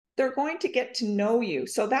they're going to get to know you.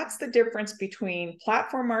 So that's the difference between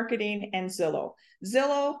platform marketing and Zillow.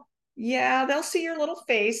 Zillow, yeah, they'll see your little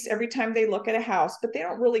face every time they look at a house, but they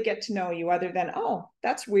don't really get to know you other than, oh,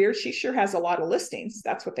 that's weird. She sure has a lot of listings.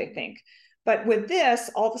 That's what they think. But with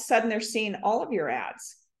this, all of a sudden they're seeing all of your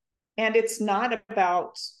ads. And it's not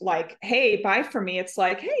about like, hey, buy from me. It's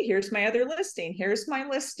like, hey, here's my other listing. Here's my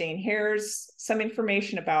listing. Here's some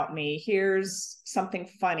information about me. Here's something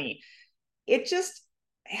funny. It just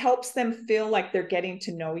helps them feel like they're getting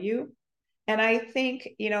to know you. And I think,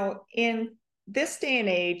 in this day and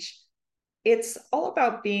age, it's all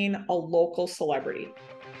about being a local celebrity.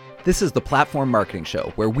 This is the Platform Marketing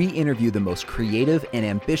Show, where we interview the most creative and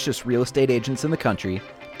ambitious real estate agents in the country,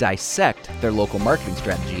 dissect their local marketing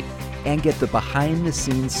strategy, and get the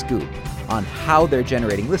behind-the-scenes scoop on how they're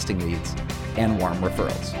generating listing leads and warm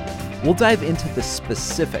referrals. We'll dive into the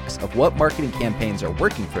specifics of what marketing campaigns are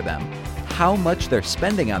working for them, how much they're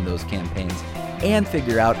spending on those campaigns, and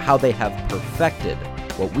figure out how they have perfected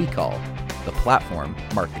what we call the platform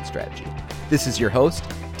marketing strategy. This is your host,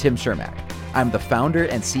 Tim Shermack. I'm the founder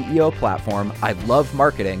and CEO of Platform. I love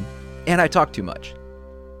marketing, and I talk too much.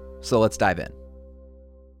 So let's dive in.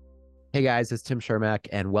 Hey guys, it's Tim Shermack,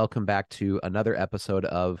 and welcome back to another episode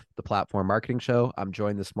of the Platform Marketing Show. I'm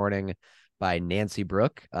joined this morning by Nancy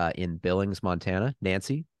Brook in Billings, Montana.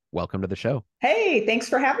 Nancy, welcome to the show. Hey, thanks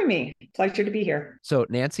for having me. Pleasure to be here. So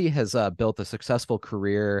Nancy has built a successful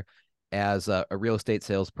career as a real estate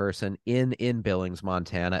salesperson in Billings,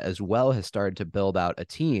 Montana, as well as started to build out a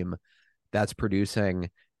team that's producing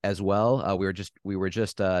as well. We were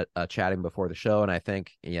just chatting before the show, and I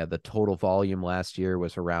think the total volume last year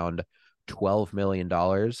was around $12 million,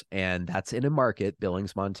 and that's in a market,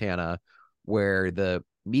 Billings, Montana, where the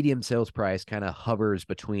median sales price kind of hovers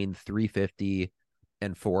between $350,000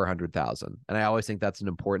 and $400,000. And I always think that's an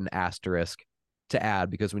important asterisk to add,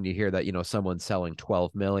 because when you hear that someone's selling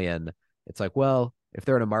 12 million, it's like, well, if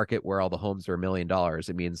they're in a market where all the homes are $1 million,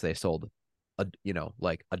 it means they sold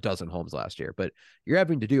like a dozen homes last year. But you're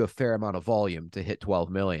having to do a fair amount of volume to hit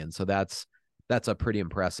 12 million. So that's a pretty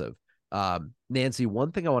impressive. Nancy,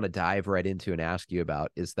 one thing I want to dive right into and ask you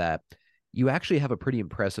about is that you actually have a pretty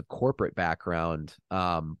impressive corporate background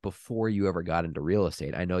before you ever got into real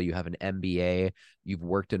estate. I know you have an MBA, you've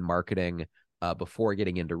worked in marketing before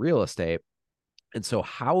getting into real estate. And so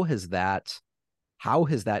how has that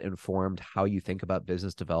informed how you think about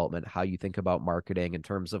business development, how you think about marketing in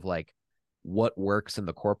terms of like what works in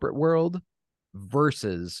the corporate world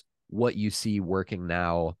versus what you see working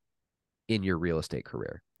now in your real estate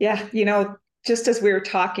career? Yeah, just as we were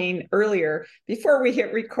talking earlier, before we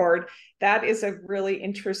hit record, that is a really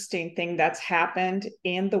interesting thing that's happened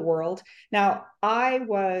in the world. Now, I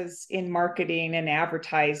was in marketing and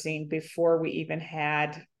advertising before we even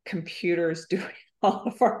had computers doing all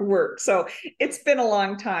of our work. So it's been a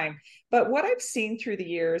long time. But what I've seen through the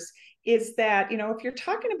years is that, if you're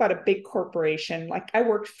talking about a big corporation, like I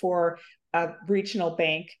worked for a regional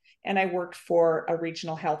bank and I worked for a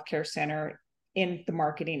regional healthcare center in the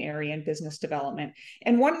marketing area and business development.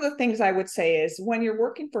 And one of the things I would say is when you're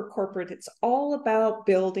working for corporate, it's all about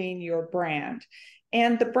building your brand.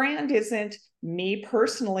 And the brand isn't me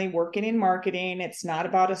personally working in marketing. It's not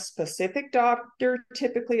about a specific doctor,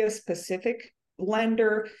 typically a specific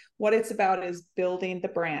lender. What it's about is building the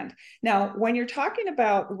brand. Now, when you're talking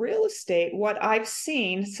about real estate, what I've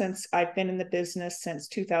seen since I've been in the business since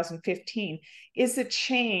 2015 is a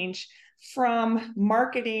change from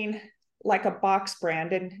marketing like a box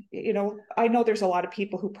brand. And, I know there's a lot of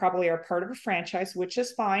people who probably are part of a franchise, which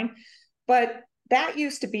is fine, but that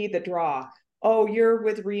used to be the draw. Oh, you're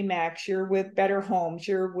with Remax, you're with Better Homes,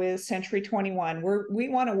 you're with Century 21. We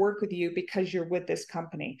want to work with you because you're with this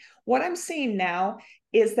company. What I'm seeing now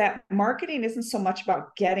is that marketing isn't so much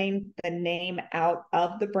about getting the name out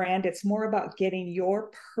of the brand. It's more about getting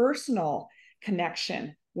your personal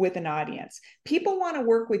connection with an audience. People want to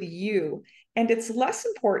work with you, and it's less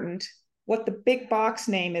important what the big box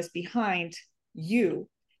name is behind you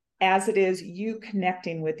as it is you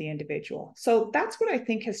connecting with the individual. So that's what I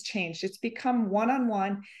think has changed. It's become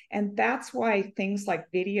one-on-one, and that's why things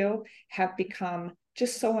like video have become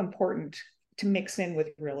just so important to mix in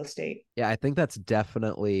with real estate. Yeah, I think that's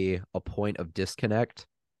definitely a point of disconnect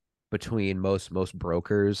between most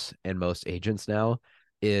brokers and most agents now,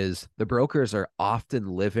 is the brokers are often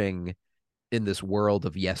living in this world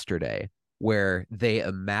of yesterday where they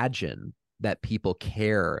imagine that people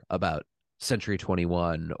care about Century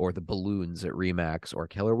 21 or the balloons at Remax or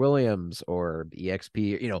Keller Williams or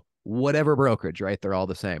EXP, whatever brokerage, right? They're all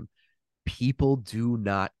the same. People do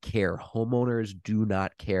not care. Homeowners do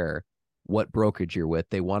not care what brokerage you're with.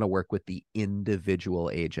 They want to work with the individual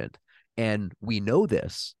agent. And we know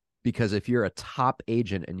this because if you're a top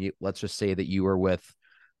agent and you, let's just say that you were with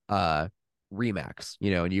uh Remax,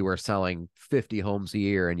 and you were selling 50 homes a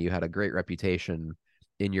year and you had a great reputation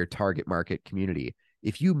in your target market community.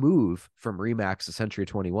 If you move from Remax to Century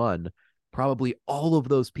 21, probably all of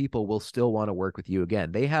those people will still want to work with you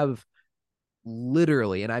again. They have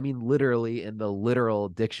literally, and I mean literally in the literal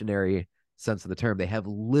dictionary sense of the term, they have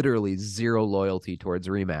literally zero loyalty towards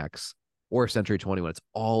Remax or Century 21. It's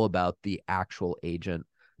all about the actual agent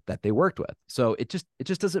that they worked with. So it just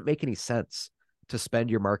doesn't make any sense to spend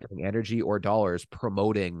your marketing energy or dollars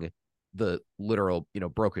promoting the literal,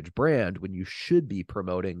 brokerage brand when you should be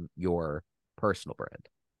promoting your personal brand.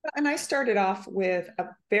 And I started off with a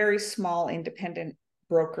very small independent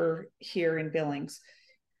broker here in Billings.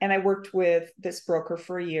 And I worked with this broker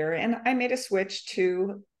for a year, and I made a switch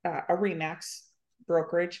to a Remax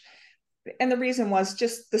brokerage. And the reason was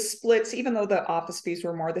just the splits, even though the office fees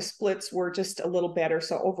were more, the splits were just a little better.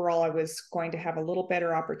 So overall, I was going to have a little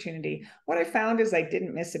better opportunity. What I found is I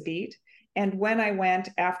didn't miss a beat. And when I went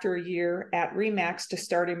after a year at Remax to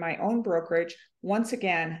starting my own brokerage, once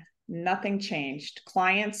again, nothing changed.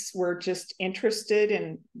 Clients were just interested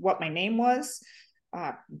in what my name was,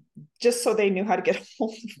 uh, just so they knew how to get a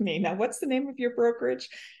hold of me. Now, what's the name of your brokerage?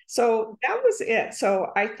 So that was it. So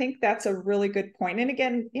I think that's a really good point. And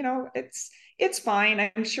again, it's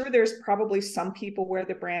fine. I'm sure there's probably some people where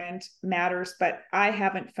the brand matters, but I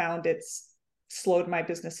haven't found it's slowed my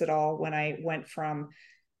business at all when I went from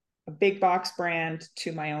a big box brand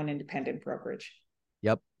to my own independent brokerage.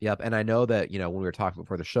 Yep. And I know that, when we were talking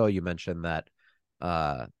before the show, you mentioned that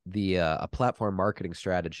the a platform marketing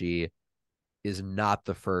strategy is not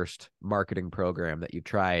the first marketing program that you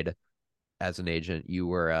tried as an agent. You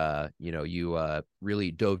were you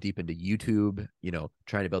really dove deep into YouTube,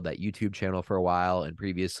 trying to build that YouTube channel for a while, and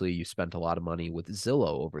previously you spent a lot of money with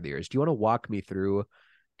Zillow over the years. Do you want to walk me through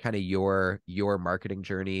kind of your marketing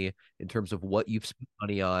journey in terms of what you've spent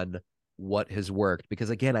money on, what has worked? Because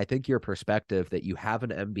again, I think your perspective that you have an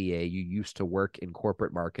MBA, you used to work in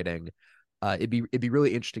corporate marketing, it'd be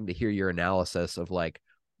really interesting to hear your analysis of like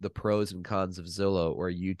the pros and cons of Zillow or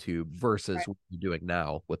YouTube versus Right. what you're doing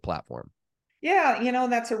now with platform. Yeah,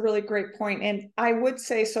 that's a really great point. And I would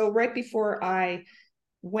say so right before I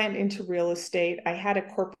went into real estate, I had a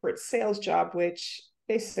corporate sales job, which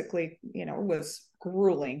basically, was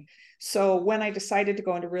grueling. So when I decided to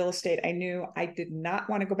go into real estate, I knew I did not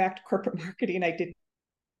want to go back to corporate marketing. I did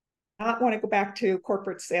not want to go back to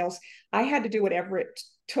corporate sales. I had to do whatever it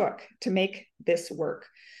took to make this work.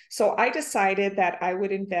 So I decided that I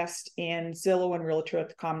would invest in Zillow and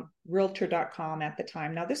Realtor.com at the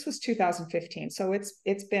time. Now this was 2015, so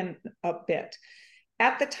it's been a bit.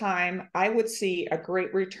 At the time, I would see a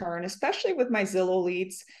great return, especially with my Zillow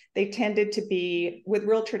leads. They tended to be with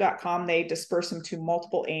Realtor.com, they disperse them to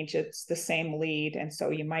multiple agents, the same lead. And so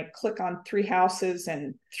you might click on 3 houses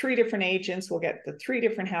and 3 different agents will get the 3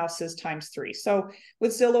 different houses times 3. So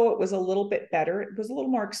with Zillow, it was a little bit better. It was a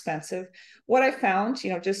little more expensive. What I found,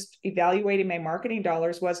 just evaluating my marketing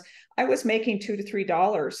dollars was I was making $2 to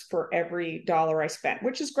 $3 for every dollar I spent,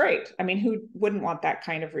 which is great. I mean, who wouldn't want that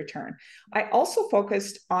kind of return? I also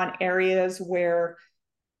focused on areas where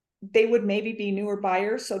they would maybe be newer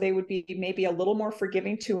buyers, so they would be maybe a little more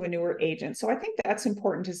forgiving to a newer agent. So I think that's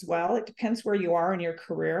important as well. It depends where you are in your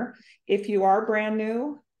career. If you are brand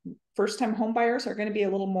new, first-time home buyers are going to be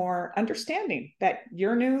a little more understanding that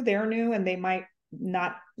you're new, they're new, and they might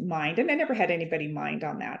not mind. And I never had anybody mind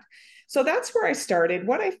on that. So that's where I started.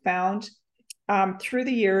 What I found through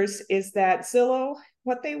the years is that Zillow,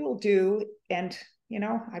 what they will do, and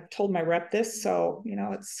I've told my rep this, so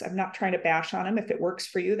I'm not trying to bash on them. If it works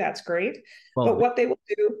for you, that's great. Well, But what they will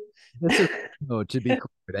do, this is to be clear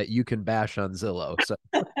that you can bash on Zillow. So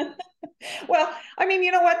well, I mean,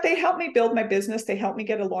 you know what? They help me build my business. They help me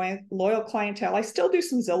get a loyal clientele. I still do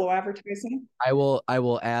some Zillow advertising. I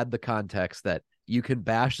will add the context that you can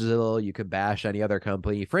bash Zillow, you can bash any other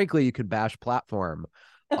company. Frankly, you can bash platform,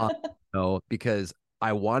 um, because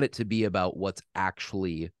I want it to be about what's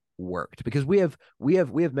actually worked. Because we have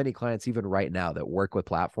many clients even right now that work with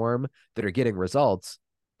platform that are getting results,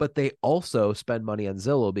 but they also spend money on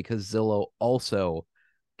Zillow because Zillow also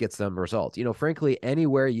gets them results. Frankly,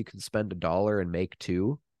 anywhere you can spend $1 and make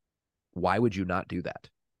two, why would you not do that?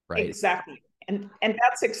 Right? Exactly. And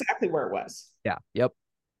that's exactly where it was. Yeah. Yep.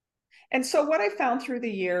 And so what I found through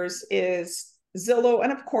the years is Zillow,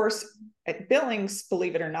 and of course, Billings,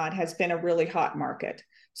 believe it or not, has been a really hot market.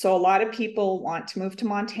 So a lot of people want to move to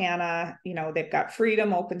Montana. They've got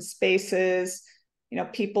freedom, open spaces.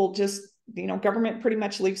 People just government pretty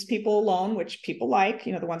much leaves people alone, which people like,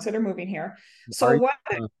 the ones that are moving here. So Are you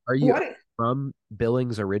are you what from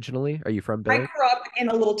Billings originally? Are you from I Billings? grew up in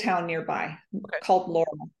a little town nearby Okay. called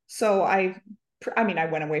Laurel. So I mean, I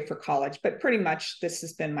went away for college, but pretty much this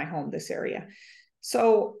has been my home, this area.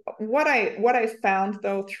 So what I found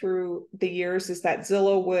though through the years is that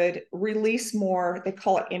Zillow would release more, they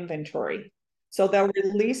call it inventory. So they'll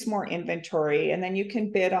release more inventory and then you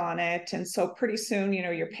can bid on it. And so pretty soon,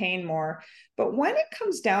 you're paying more. But when it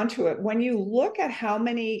comes down to it, when you look at how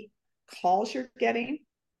many calls you're getting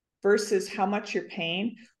versus how much you're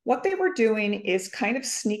paying, what they were doing is kind of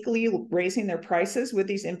sneakily raising their prices with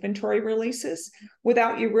these inventory releases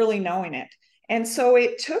without you really knowing it. And so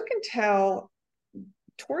it took until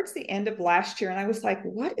towards the end of last year, and I was like,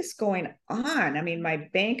 what is going on? I mean, my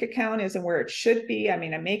bank account isn't where it should be. I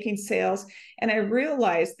mean, I'm making sales. And I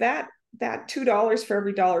realized that $2 for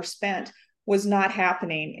every dollar spent was not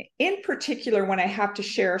happening, in particular when I have to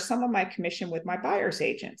share some of my commission with my buyer's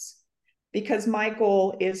agents, because my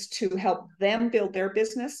goal is to help them build their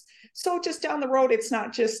business. So just down the road, it's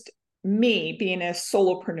not just me being a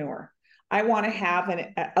solopreneur. I want to have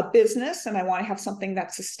a business and I want to have something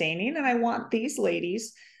that's sustaining. And I want these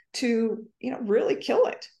ladies to, really kill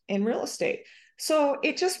it in real estate. So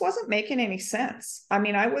it just wasn't making any sense. I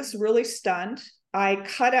mean, I was really stunned. I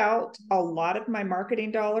cut out a lot of my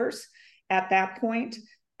marketing dollars at that point,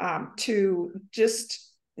 to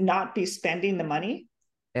just not be spending the money.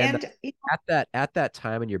 And And at that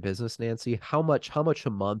time in your business, Nancy, how much a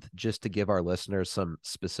month, just to give our listeners some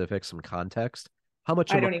specifics, some context, how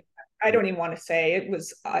much a I month don't even I don't even want to say it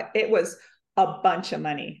was a bunch of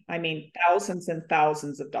money. I mean, thousands and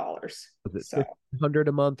thousands of dollars. was it? So, 1,500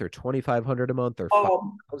 a month or 2,500 a month or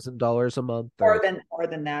oh, $5,000 a month, more or than more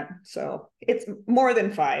than that. So it's more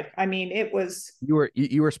than five. I mean, it was you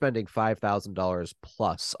were spending $5,000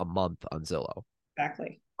 plus a month on Zillow.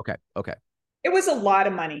 exactly. Okay, okay. It was a lot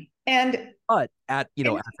of money. But at And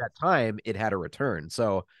at that time it had a return.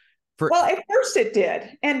 So for well, at first it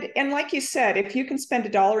did. And like you said, if you can spend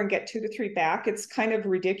 $1 and get two to three back, it's kind of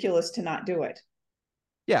ridiculous to not do it,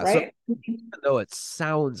 yeah, so right? even though it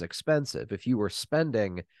sounds expensive, if you were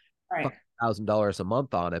spending Right. $5,000 a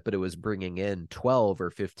month on it, but it was bringing in 12 or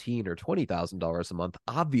 15 or $20,000 a month,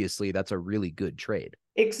 obviously that's a really good trade.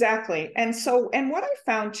 Exactly. And what I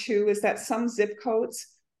found too is that some zip codes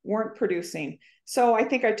weren't producing. So I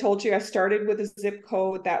think I told you I started with a zip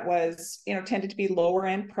code that was, tended to be lower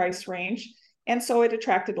end price range. And so it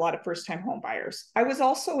attracted a lot of first time home buyers. I was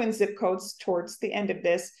also in zip codes towards the end of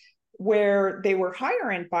this where they were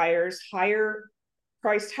higher end buyers, higher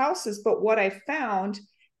priced houses. But what I found,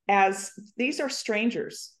 as these are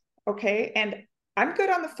strangers, okay? And I'm good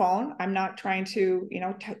on the phone. I'm not trying to,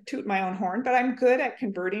 toot my own horn, but I'm good at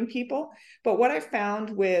converting people. But what I found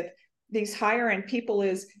with these higher end people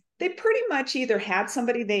is they pretty much either had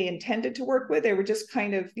somebody they intended to work with, they were just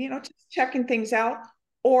kind of, just checking things out,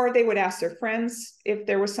 or they would ask their friends if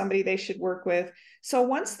there was somebody they should work with. So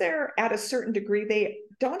once they're at a certain degree, they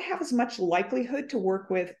don't have as much likelihood to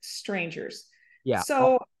work with strangers. Yeah,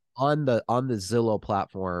 So on the Zillow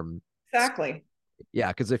platform. exactly. Yeah,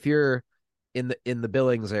 because if you're in the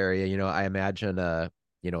Billings area, I imagine a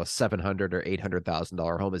 $700 or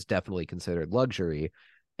 $800,000 home is definitely considered luxury.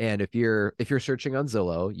 And if you're searching on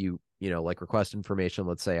Zillow, like request information,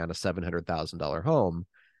 let's say on a $700,000 home,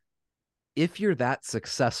 if you're that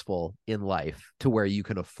successful in life to where you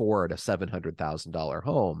can afford a $700,000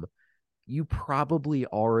 home, you probably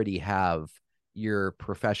already have your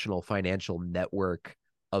professional financial network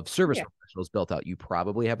of service Yeah. professionals built out. You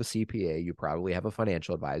probably have a CPA, you probably have a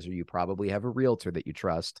financial advisor, you probably have a realtor that you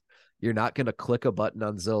trust. You're not going to click a button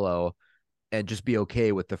on Zillow and just be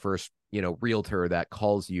okay with the first, realtor that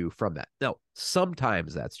calls you from that. No,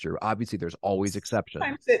 sometimes that's true. Obviously, there's always exceptions.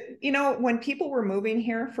 Sometimes when people were moving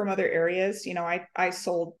here from other areas, I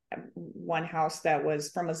sold one house that was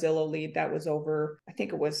from a Zillow lead that was over, I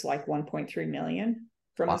think it was like 1.3 million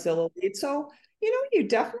from a Wow. Zillow lead. So, you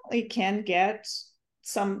definitely can get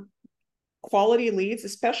some quality leads,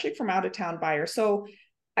 especially from out of town buyers. So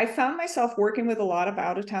I found myself working with a lot of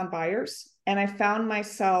out of town buyers, and I found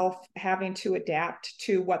myself having to adapt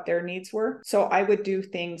to what their needs were. So I would do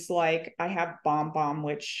things like I have Bomb Bomb,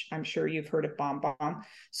 which I'm sure you've heard of Bomb Bomb.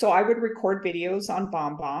 So I would record videos on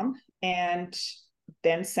Bomb Bomb and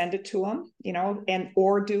then send it to them, and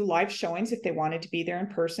or do live showings if they wanted to be there in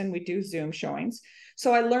person. We do Zoom showings.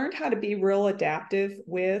 So I learned how to be real adaptive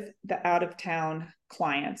with the out of town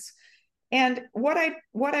clients. And what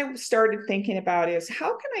I started thinking about is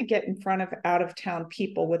how can I get in front of out of town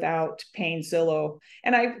people without paying Zillow?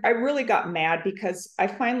 And I really got mad because I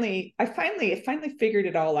finally figured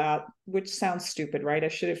it all out, which sounds stupid, right? I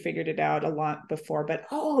should have figured it out a lot before, but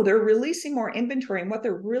oh, they're releasing more inventory, and what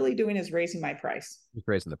they're really doing is raising my price. Just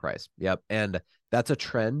raising the price. Yep. And that's a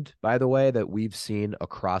trend, by the way, that we've seen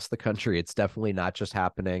across the country. It's definitely not just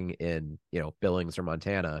happening in, Billings or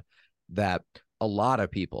Montana, that a lot of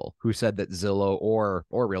people who said that Zillow or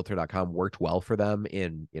Realtor.com worked well for them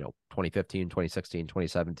in, 2015, 2016,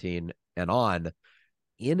 2017 and on,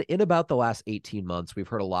 in about the last 18 months, we've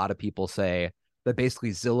heard a lot of people say that basically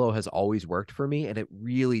Zillow has always worked for me and it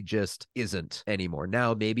really just isn't anymore.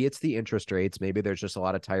 Now, maybe it's the interest rates. Maybe there's just a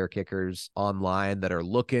lot of tire kickers online that are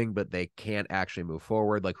looking, but they can't actually move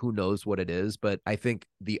forward. Like who knows what it is. But I think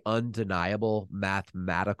the undeniable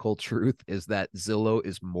mathematical truth is that Zillow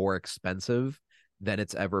is more expensive than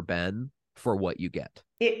it's ever been for what you get.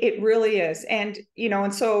 It really is. And,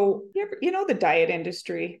 and so, the diet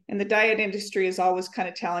industry, and the diet industry is always kind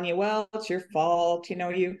of telling you, well, it's your fault.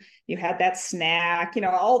 You had that snack,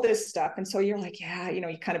 all this stuff. And so you're like, yeah,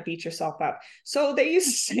 you kind of beat yourself up. So they use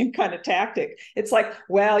the same kind of tactic. It's like,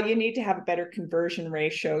 well, you need to have a better conversion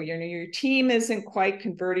ratio. Your team isn't quite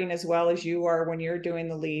converting as well as you are when you're doing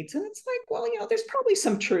the leads. And it's like, well, there's probably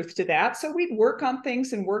some truth to that. So we'd work on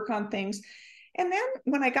things and work on things. And then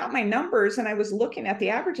when I got my numbers and I was looking at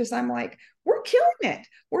the averages, I'm like, we're killing it.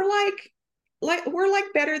 We're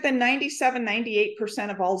like better than 97,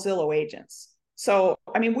 98% of all Zillow agents. So,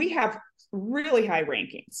 I mean, we have really high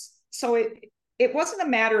rankings. So it wasn't a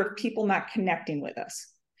matter of people not connecting with us.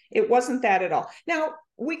 It wasn't that at all. Now,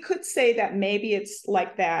 we could say that maybe it's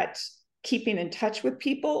like that keeping in touch with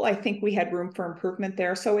people. I think we had room for improvement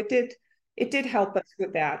there. So it did help us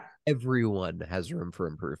with that. Everyone has room for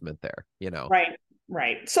improvement there. Right,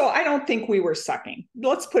 right. So I don't think we were sucking.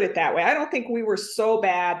 Let's put it that way. I don't think we were so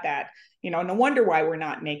bad that, no wonder why we're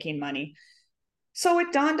not making money. So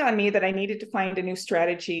it dawned on me that I needed to find a new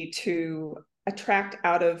strategy to attract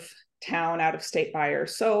out of town, out of state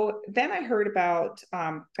buyers. So then I heard about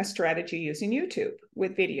a strategy using YouTube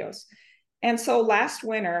with videos. And so last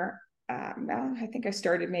winter, I think I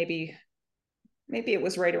started maybe it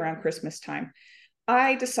was right around Christmas time.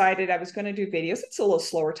 I decided I was going to do videos. It's a little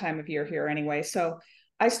slower time of year here anyway. So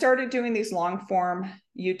I started doing these long form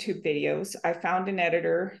YouTube videos. I found an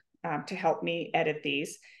editor to help me edit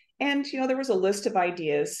these. And, there was a list of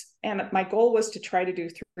ideas. And my goal was to try to do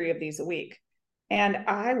 3 of these a week. And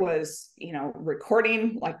I was,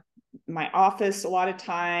 recording like my office a lot of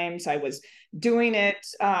times. I was doing it,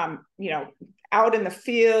 out in the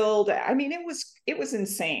field. I mean, it was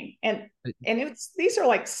insane. And these are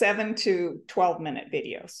like 7 to 12 minute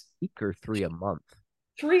videos. Week or 3 a month.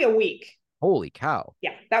 3 a week. Holy cow.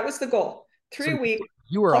 Yeah, that was the goal. So 3 a week.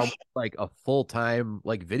 you were Plus, almost like a full-time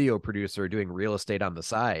like video producer doing real estate on the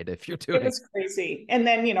side if you're it doing. was crazy. And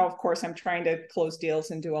then, of course, I'm trying to close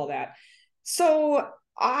deals and do all that. So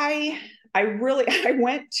I really I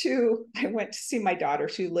went to see my daughter.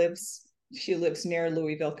 She lives near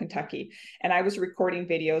Louisville, Kentucky. And I was recording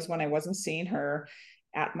videos when I wasn't seeing her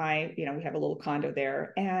at we have a little condo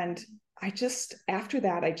there. And after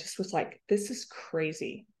that, I just was like, this is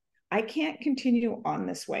crazy. I can't continue on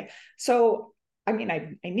this way. So, I mean,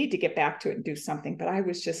 I need to get back to it and do something, but I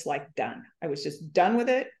was just like done. I was just done with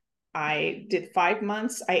it. I did 5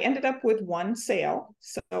 months. I ended up with one sale.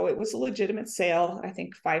 So it was a legitimate sale, I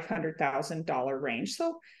think $500,000 range.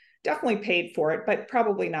 So definitely paid for it, but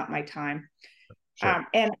probably not my time. Sure.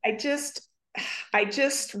 And I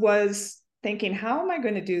just was thinking, how am I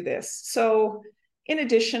going to do this? So in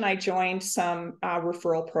addition, I joined some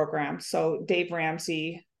referral programs. So Dave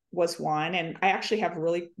Ramsey was one, and I actually have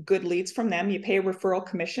really good leads from them. You pay a referral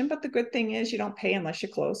commission, but the good thing is you don't pay unless you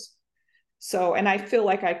close. So, and I feel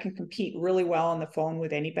like I can compete really well on the phone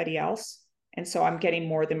with anybody else. And so I'm getting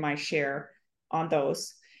more than my share on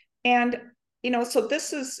those. And, so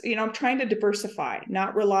this is, I'm trying to diversify,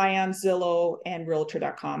 not rely on Zillow and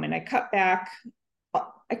Realtor.com. And I cut back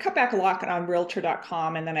a lot on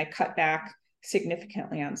Realtor.com, and then I cut back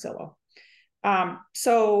significantly on Zillow.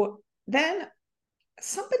 So then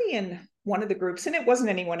somebody in one of the groups, and it wasn't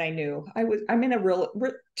anyone I knew. I'm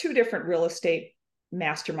in two different real estate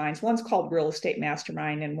masterminds. One's called Real Estate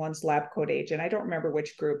Mastermind and one's Lab Code Agent. I don't remember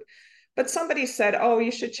which group, but somebody said, oh,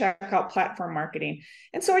 you should check out platform marketing.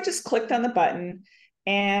 And so I just clicked on the button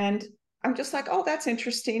and I'm just like, oh, that's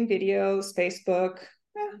interesting. Videos, Facebook.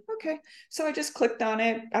 Yeah, okay. So I just clicked on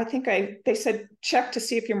it. I think they said, check to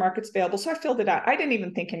see if your market's available. So I filled it out. I didn't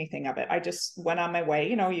even think anything of it. I just went on my way.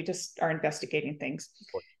 You just are investigating things.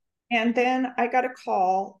 And then I got a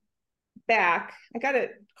call back, I got a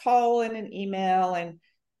call and an email and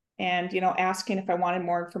asking if I wanted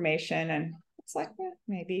more information. And it's like,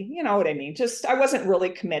 maybe, you know what I mean? Just, I wasn't really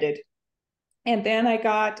committed. And then I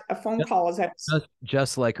got a phone call as I was,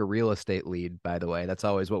 Just like a real estate lead, by the way. That's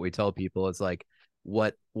always what we tell people. It's like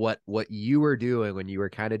what you were doing when you were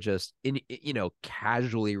kind of just in,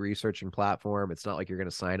 casually researching platform. It's not like you're going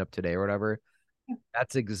to sign up today or whatever.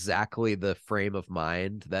 That's exactly the frame of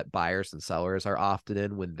mind that buyers and sellers are often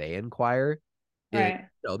in when they inquire. right.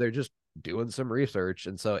 They're just doing some research.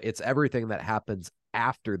 And so it's everything that happens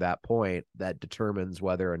after that point that determines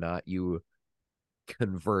whether or not you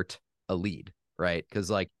convert a lead, right? Because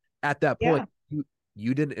like at that point, Yeah.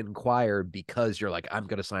 you didn't inquire because you're like, I'm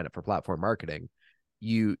gonna sign up for platform marketing.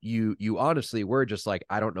 You honestly were just like,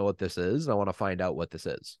 I don't know what this is. I want to find out what this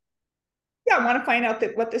is. Yeah, I want to find out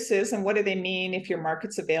that what this is and what do they mean if your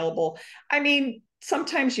market's available. I mean,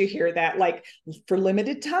 sometimes you hear that like for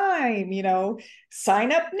limited time,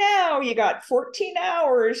 sign up now, you got 14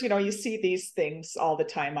 hours, you see these things all the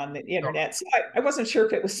time on the internet. So I wasn't sure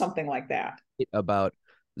if it was something like that. About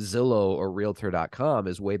Zillow or Realtor.com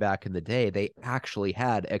is way back in the day, they actually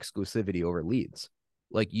had exclusivity over leads.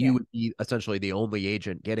 Like you Yeah. would be essentially the only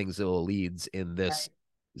agent getting Zillow leads in this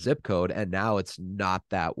Right. zip code. And now it's not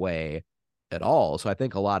that way at all. So I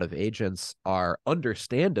think a lot of agents are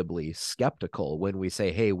understandably skeptical when we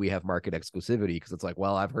say, hey, we have market exclusivity, because it's like,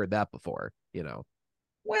 well, I've heard that before.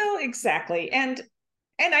 Well, exactly. And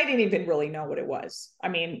I didn't even really know what it was. I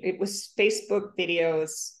mean, it was Facebook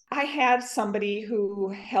videos. I had somebody who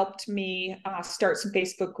helped me start some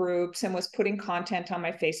Facebook groups and was putting content on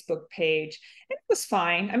my Facebook page. It was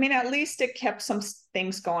fine. I mean, at least it kept some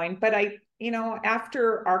things going. But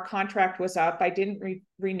after our contract was up, I didn't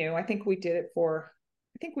renew. I think we did it for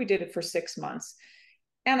 6 months.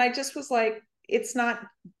 And I just was like, it's not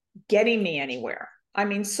getting me anywhere. I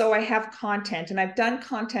mean, so I have content and I've done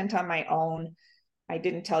content on my own. I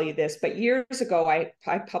didn't tell you this, but years ago, I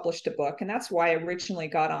published a book, and that's why I originally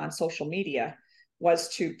got on social media, was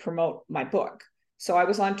to promote my book. So I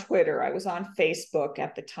was on Twitter, I was on Facebook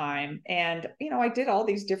at the time, and I did all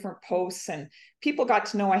these different posts, and people got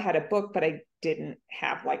to know I had a book, but I didn't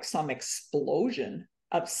have like some explosion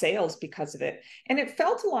of sales because of it. And it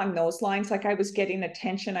felt along those lines, like I was getting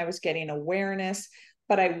attention, I was getting awareness,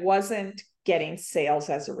 but I wasn't getting sales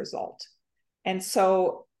as a result. And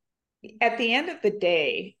so at the end of the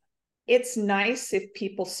day, it's nice if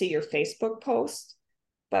people see your Facebook post,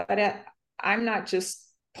 but I'm not just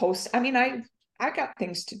post. I mean, I got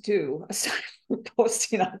things to do aside from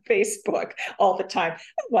posting on Facebook all the time.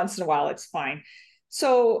 Once in a while, it's fine.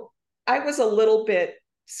 So I was a little bit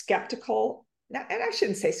skeptical, and I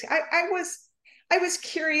shouldn't say I was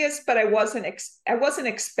curious, but I wasn't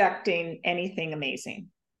expecting anything amazing.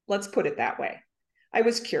 Let's put it that way. I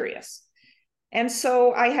was curious. And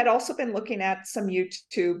so I had also been looking at some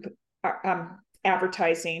YouTube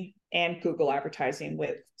advertising and Google advertising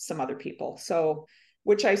with some other people. So,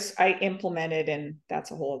 which I implemented, and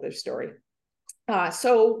that's a whole other story.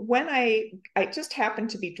 So when I just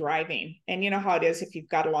happened to be driving, and you know how it is if you've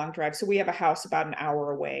got a long drive. So we have a house about an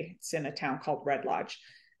hour away. It's in a town called Red Lodge.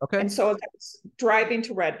 Okay. And so I was driving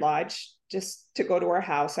to Red Lodge just to go to our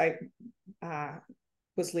house. I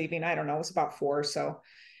was leaving, I don't know, it was about 4 or so.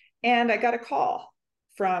 And I got a call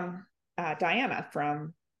from Diana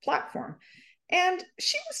from Platform. And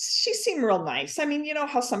she seemed real nice. I mean, you know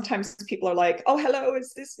how sometimes people are like, oh, hello,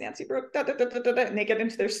 is this Nancy Brook? Da, da, da, da, da, da, and they get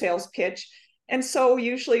into their sales pitch. And so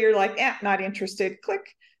usually you're like, not interested,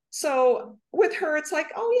 click. So with her, it's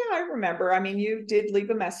like, oh, yeah, I remember. I mean, you did leave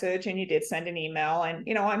a message and you did send an email. And,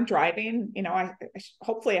 I'm driving,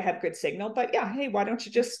 hopefully I have good signal. But yeah, hey, why don't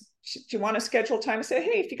you do you want to schedule time and say,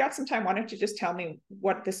 hey, if you got some time, why don't you just tell me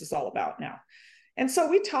what this is all about now? And so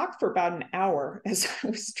we talked for about an hour as I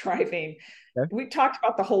was driving. Okay. We talked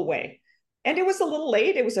about the whole way. And it was a little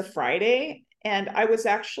late. It was a Friday. And I was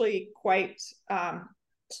actually quite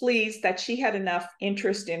pleased that she had enough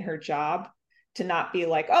interest in her job to not be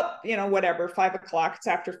like, oh, whatever, 5 o'clock, it's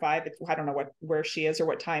after 5. I don't know where she is or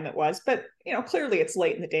what time it was, but, clearly it's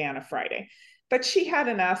late in the day on a Friday. But she had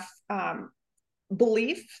enough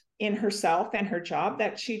belief in herself and her job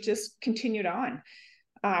that she just continued on.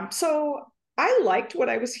 So I liked what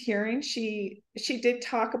I was hearing. She did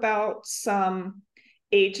talk about some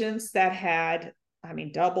agents that had, I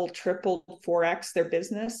mean, double, triple, 4x their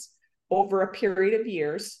business over a period of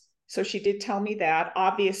years. So she did tell me that.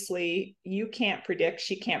 Obviously, she can't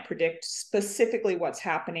predict specifically what's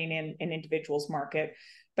happening in an individual's market.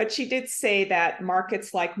 But she did say that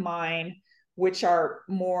markets like mine, which are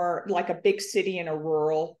more like a big city in a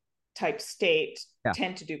rural type state, Yeah.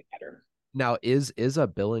 tend to do better. Now, is a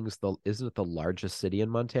Billings the isn't it the largest city in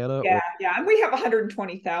Montana? Yeah, Or yeah. And we have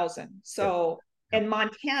 120,000. yeah, So yep, in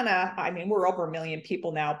Montana, I mean, we're over a million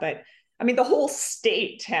people now, but I mean, the whole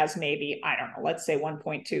state has maybe, I don't know, let's say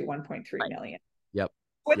 1.2, 1.3 right, million. yep,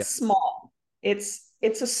 So yep, it's small. It's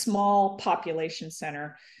a small population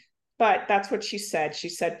center. But that's what she said. She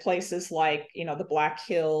said places like, the Black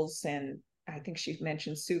Hills, and I think she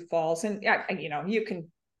mentioned Sioux Falls. And yeah, you can yep.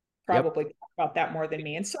 probably talk about that more than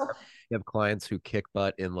me. And so, You have clients who kick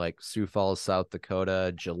butt in like Sioux Falls, South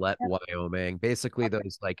Dakota, Gillette, Wyoming, basically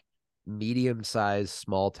those like medium-sized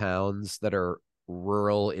small towns that are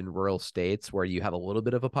rural in rural states where you have a little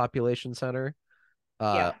bit of a population center.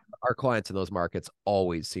 uh yeah. our clients in those markets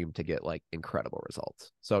always seem to get like incredible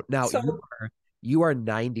results. So now So you are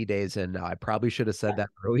 90 days in now. I probably should have said that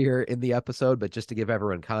earlier in the episode, but just to give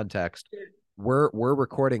everyone context, we're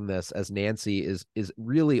recording this as Nancy is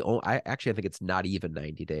really I think it's not even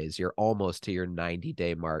 90 days. You're almost to your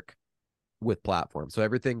 90-day mark with platform. So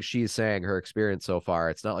everything she's saying, her experience so far,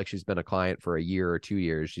 it's not like she's been a client for a year or 2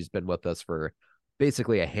 years. She's been with us for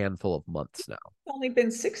basically a handful of months now. only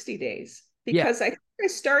been 60 days Yeah. because I think I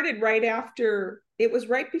started right after, it was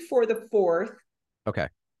right before the 4th, Okay.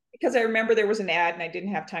 because I remember there was an ad and I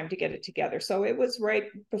didn't have time to get it together. So it was right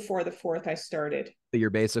before the 4th I started. So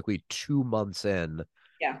you're basically 2 months in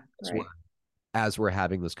Yeah, as we're, right. as we're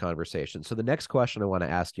having this conversation. So the next question I want to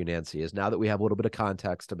ask you, Nancy, is now that we have a little bit of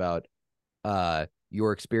context about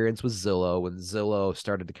your experience with Zillow, when Zillow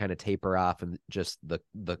started to kind of taper off and just the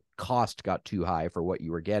cost got too high for what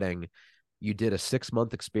you were getting, you did a 6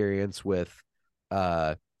 month experience with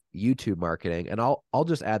uh YouTube marketing. And I'll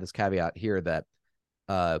just add this caveat here that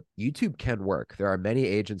YouTube can work. There are many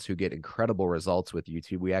agents who get incredible results with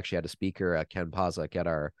YouTube. We actually had a speaker, Ken Pozak, at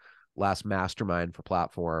our last mastermind for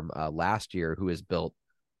platform last year, who has built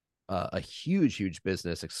a huge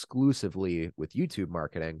business exclusively with YouTube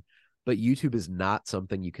marketing. But YouTube is not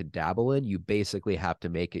something you could dabble in. You basically have to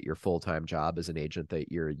make it your full-time job as an agent,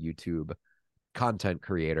 that you're a YouTube content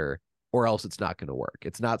creator, or else it's not going to work.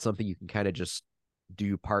 It's not something you can kind of just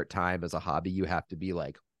do part-time as a hobby. You have to be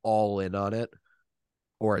like all in on it,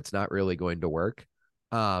 or it's not really going to work.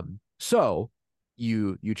 So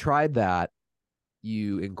you tried that,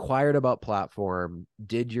 you inquired about platform,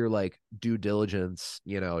 did your like due diligence,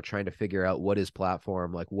 trying to figure out what is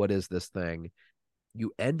platform, like what is this thing.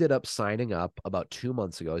 You ended up signing up about 2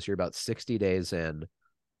 months ago. So you're about 60 days in.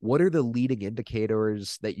 What are the leading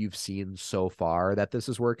indicators that you've seen so far that this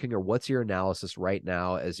is working, or what's your analysis right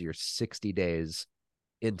now as you're 60 days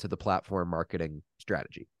into the platform marketing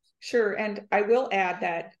strategy? Sure. And I will add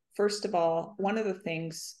that, first of all, one of the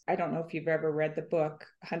things, I don't know if you've ever read the book,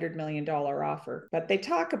 $100 Million Offer, but they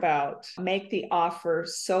talk about make the offer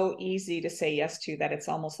so easy to say yes to that it's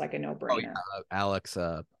almost like a no Oh yeah, brainer. Alex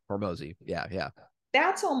Hormozy. Yeah, yeah.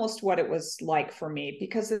 That's almost what it was like for me,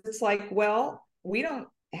 because it's like, well, we don't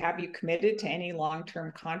have you committed to any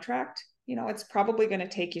long-term contract. It's probably going to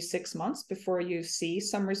take you 6 months before you see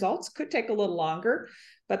some results. Could take a little longer,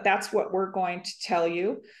 but that's what we're going to tell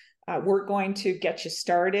you. We're going to get you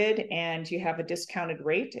started, and you have a discounted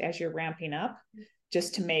rate as you're ramping up,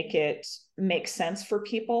 just to make it make sense for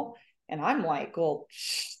people. And I'm like, well,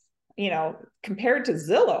 compared to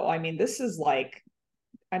Zillow, I mean, this is like,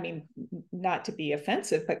 I mean, not to be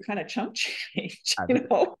offensive, but kind of chump change, give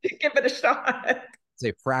it a shot. It's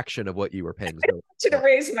a fraction of what you were paying Zillow To for.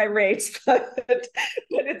 raise my rates, but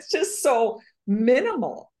it's just so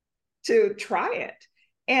minimal to try it.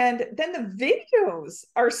 And then the videos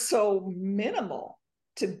are so minimal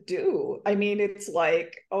to do. I mean, it's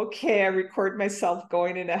like, okay, I record myself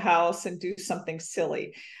going in a house and do something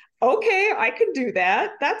silly. Okay, I can do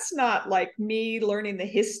that. That's not like me learning the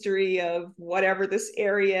history of whatever this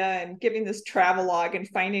area and giving this travel log and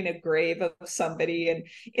finding a grave of somebody and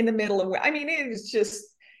in the middle of, I mean,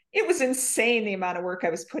 it was insane the amount of work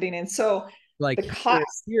I was putting in. So Like the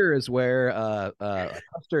cost, here is where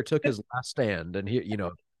Custer took his last stand, and here,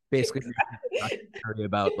 basically a documentary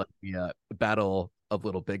about like the Battle of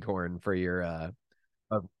Little Bighorn for your a,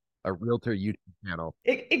 a realtor YouTube channel.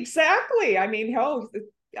 exactly. I mean, hell,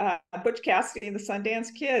 Butch Cassidy and the Sundance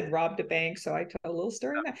Kid robbed a bank. So I told a little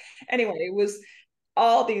story in that. Anyway, it was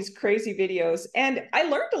all these crazy videos, and I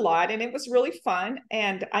learned a lot, and it was really fun,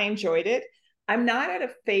 and I enjoyed it. I'm not at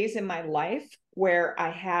a phase in my life where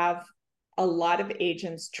I have a lot of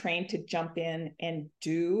agents trained to jump in and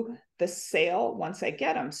do the sale once I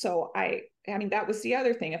get them. So I mean, that was the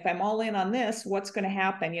other thing. If I'm all in on this, what's going to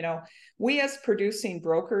happen? We as producing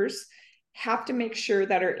brokers have to make sure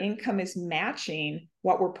that our income is matching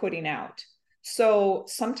what we're putting out. So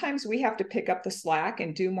sometimes we have to pick up the slack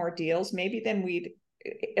and do more deals, maybe than we'd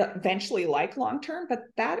eventually like long term, but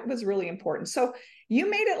that was really important. So you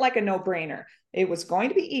made it like a no brainer. It was going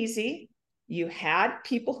to be easy. You had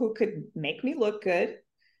people who could make me look good.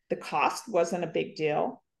 The cost wasn't a big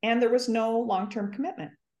deal, and there was no long term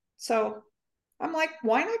commitment. So I'm like,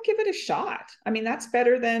 why not give it a shot? I mean, that's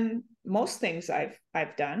better than most things I've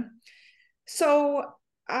done. So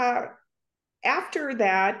uh, after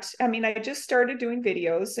that, I mean, I just started doing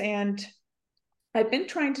videos, and I've been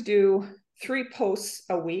trying to do 3 posts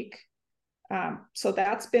a week. So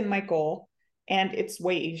that's been my goal. And it's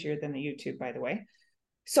way easier than the YouTube, by the way.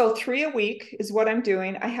 So 3 a week is what I'm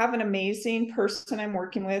doing. I have an amazing person I'm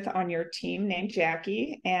working with on your team named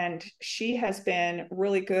Jackie, and she has been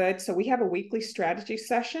really good. So we have a weekly strategy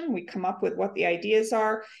session. We come up with what the ideas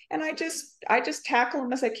are, and I just tackle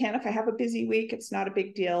them as I can. If I have a busy week, it's not a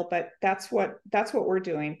big deal, but that's what we're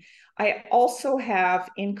doing. I also have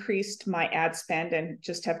increased my ad spend and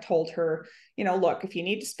just have told her, look, if you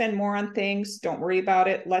need to spend more on things, don't worry about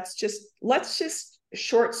it. Let's just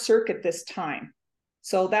short circuit this time.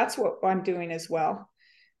 So that's what I'm doing as well.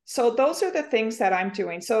 So those are the things that I'm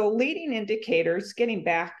doing. So leading indicators, getting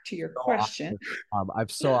back to your So question. often, I've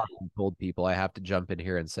so often told people, I have to jump in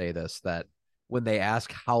here and say this, that when they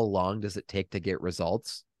ask how long does it take to get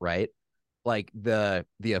results, right? Like the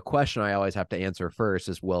question I always have to answer first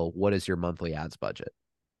is, well, what is your monthly ads budget?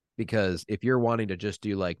 Because if you're wanting to just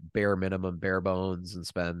do like bare minimum, bare bones and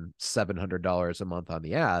spend $700 a month on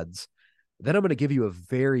the ads, then I'm going to give you a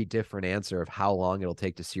very different answer of how long it'll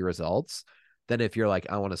take to see results than if you're like,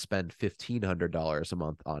 I want to spend $1,500 a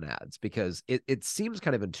month on ads, because it seems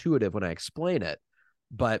kind of intuitive when I explain it.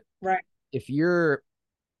 But Right. if you're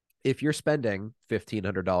spending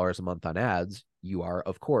 $1,500 a month on ads, you are,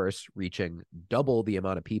 of course, reaching double the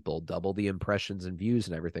amount of people, double the impressions and views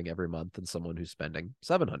and everything every month than someone who's spending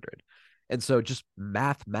 700. And so just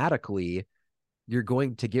mathematically, you're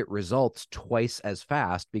going to get results twice as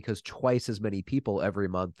fast because twice as many people every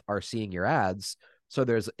month are seeing your ads. So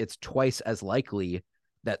it's twice as likely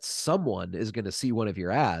that someone is going to see one of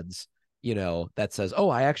your ads, that says, "Oh,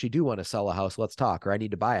 I actually do want to sell a house. Let's talk," or "I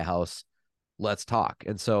need to buy a house. Let's talk."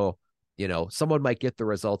 And so, someone might get the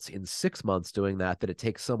results in 6 months doing that it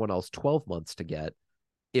takes someone else 12 months to get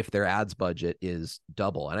if their ads budget is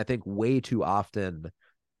double. And I think way too often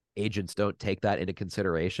agents don't take that into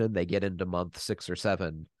consideration. They get into month 6 or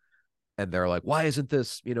 7 and they're like, why isn't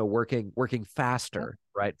this, working faster?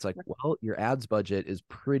 Right. It's like, well, your ads budget is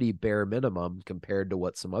pretty bare minimum compared to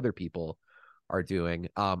what some other people are doing.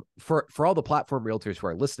 For all the platform realtors who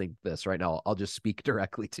are listening to this right now, I'll just speak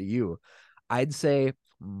directly to you. I'd say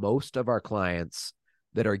most of our clients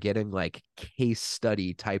that are getting like case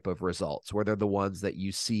study type of results, where they're the ones that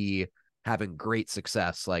you see having great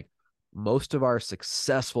success, like most of our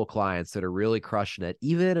successful clients that are really crushing it,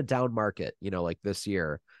 even in a down market, like this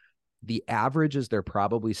year, the average is they're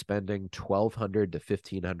probably spending $1,200 to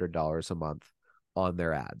 $1,500 a month on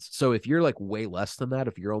their ads. So if you're like way less than that,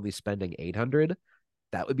 if you're only spending 800,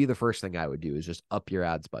 that would be the first thing I would do, is just up your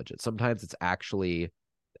ads budget. Sometimes it's actually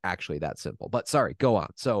that simple. But sorry, go on.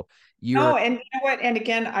 So you're Oh, and you know what? And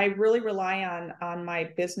again, I really rely on my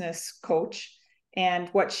business coach. And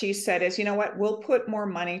what she said is, you know what? We'll put more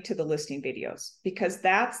money to the listing videos because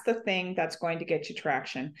that's the thing that's going to get you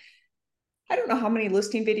traction. I don't know how many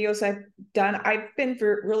listing videos I've done. I've been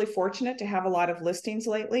really fortunate to have a lot of listings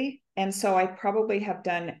lately. And so I probably have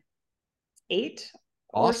done 8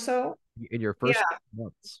 or awesome so. in your Yeah. first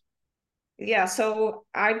months. Yeah. So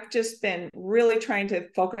I've just been really trying to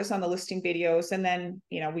focus on the listing videos. And then,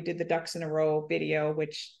 we did the ducks in a row video,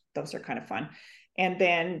 which those are kind of fun. And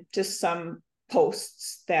then just some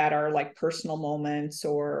posts that are like personal moments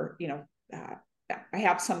or, I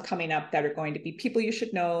have some coming up that are going to be people you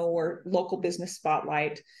should know or local business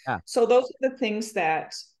spotlight. Yeah, So those are the things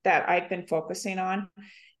that I've been focusing on.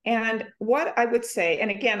 And what I would say,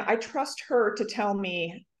 and again, I trust her to tell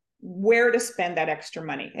me where to spend that extra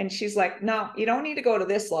money. And she's like, no, you don't need to go to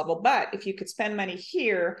this level, but if you could spend money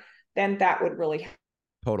here, then that would really help.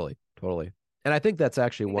 totally. And I think that's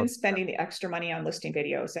actually I've been one spending the extra money on listing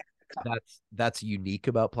videos. that's unique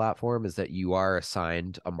about platform, is that you are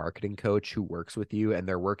assigned a marketing coach who works with you, and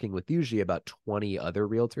they're working with usually about 20 other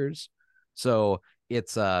realtors. So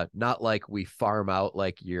it's not like we farm out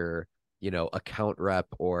like your account rep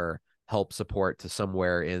or help support to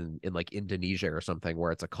somewhere in like Indonesia or something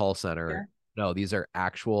where it's a call center. Yeah. No, these are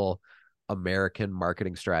actual American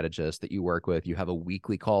marketing strategists that you work with. You have a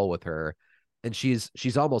weekly call with her, and she's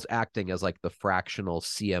almost acting as like the fractional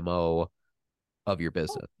CMO of your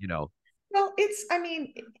business. Well, I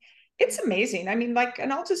mean, it's amazing. I mean, like,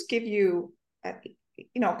 and I'll just give you,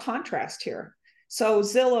 contrast here. So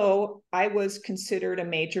Zillow, I was considered a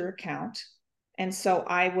major account. And so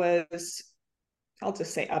I was, I'll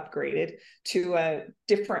just say upgraded to a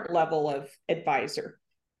different level of advisor.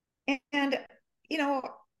 And, you know,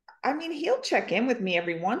 I mean, he'll check in with me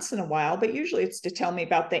every once in a while, but usually it's to tell me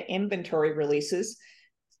about the inventory releases.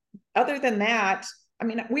 Other than that, I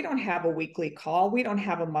mean, we don't have a weekly call, we don't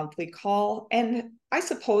have a monthly call. And I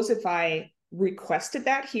suppose if I requested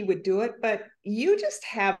that, he would do it, but you just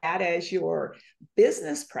have that as your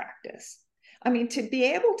business practice. I mean, to be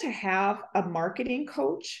able to have a marketing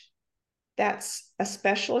coach that's a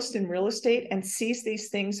specialist in real estate and sees these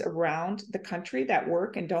things around the country that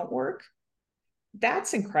work and don't work,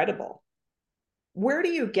 that's incredible. Where do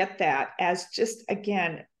you get that as just,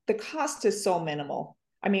 again, the cost is so minimal.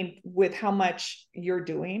 I mean, with how much you're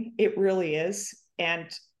doing, it really is.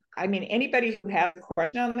 And I mean, anybody who has a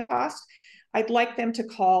question on the cost, I'd like them to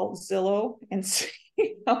call Zillow and see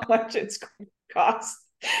how much it's going to cost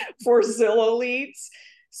for Zillow leads.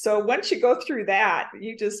 So once you go through that,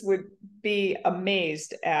 you just would be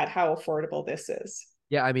amazed at how affordable this is.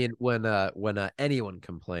 Yeah, I mean, when anyone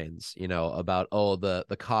complains, about, oh,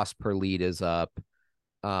 the cost per lead is up,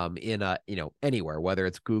 in anywhere, whether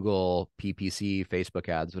it's Google, PPC, Facebook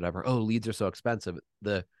ads, whatever, oh, leads are so expensive.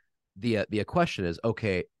 The question is,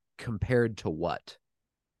 okay, compared to what?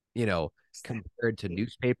 Compared to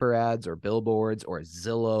newspaper ads or billboards or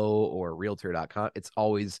Zillow or Realtor.com, it's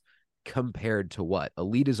always compared to what? A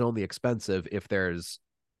lead is only expensive if there's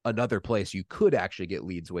another place you could actually get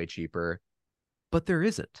leads way cheaper, but there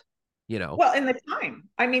isn't, you know. Well, in the time.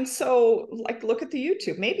 I mean, so like look at the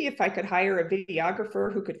YouTube. Maybe if I could hire a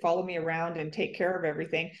videographer who could follow me around and take care of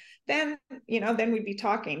everything, then, then we'd be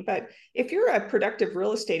talking. But if you're a productive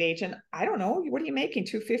real estate agent, I don't know, what are you making?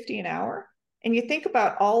 250 an hour? And you think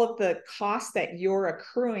about all of the costs that you're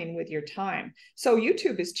accruing with your time. So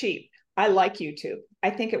YouTube is cheap. I like YouTube.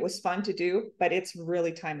 I think it was fun to do, but it's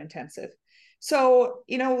really time intensive. So,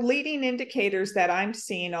 leading indicators that I'm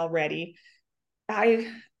seeing already, I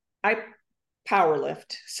power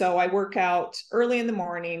lift. So I work out early in the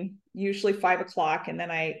morning, usually 5 o'clock, and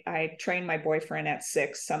then I train my boyfriend at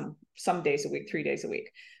 6, some days a week, 3 days a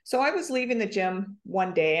week. So I was leaving the gym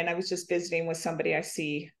one day and I was just visiting with somebody I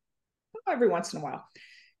see every once in a while.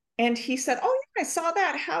 And he said, "Oh, yeah, I saw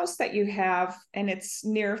that house that you have, and it's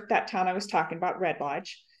near that town I was talking about, Red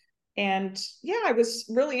Lodge." And yeah, I was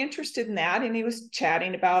really interested in that. And he was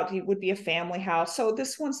chatting about it would be a family house. So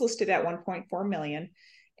this one's listed at 1.4 million.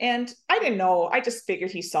 And I didn't know. I just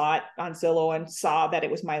figured he saw it on Zillow and saw that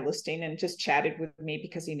it was my listing and just chatted with me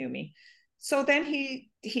because he knew me. So then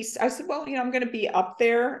I said, "Well, I'm going to be up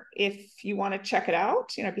there if you want to check it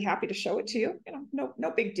out. I'd be happy to show it to you.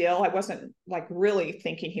 No big deal." I wasn't like really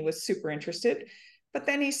thinking he was super interested. But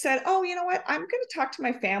then he said, "Oh, you know what? I'm going to talk to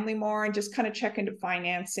my family more and just kind of check into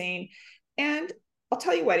financing. And I'll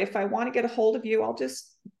tell you what, if I want to get a hold of you, I'll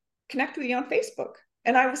just connect with you on Facebook."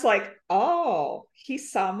 And I was like, "Oh, he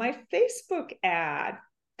saw my Facebook ad.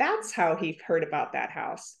 That's how he heard about that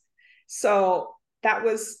house." So that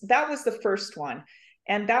was the first one.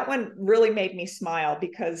 And that one really made me smile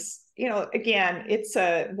because, again, it's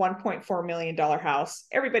a $1.4 million house.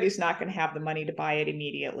 Everybody's not going to have the money to buy it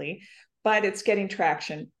immediately, but it's getting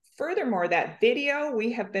traction. Furthermore, that video,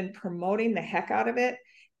 we have been promoting the heck out of it.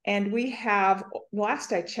 And we have,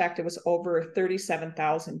 last I checked, it was over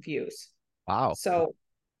 37,000 views. Wow. So,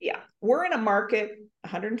 yeah, we're in a market,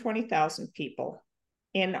 120,000 people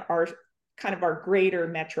in our kind of our greater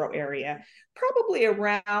metro area. Probably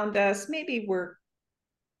around us, maybe we're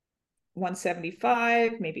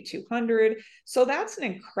 175, maybe 200. So that's an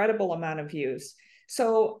incredible amount of views.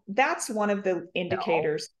 So that's one of the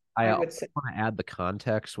indicators I I want would say. to add the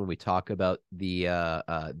context when we talk about the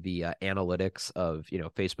analytics of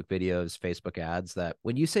Facebook videos, Facebook ads. That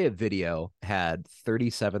when you say a video had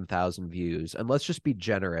 37,000 views, and let's just be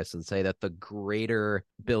generous and say that the greater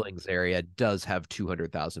Billings area does have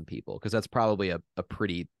 200,000 people, because that's probably a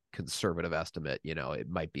pretty conservative estimate. It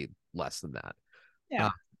might be less than that. Yeah,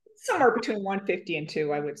 Uh, somewhere between 150 and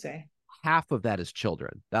 2, I would say. Half of that is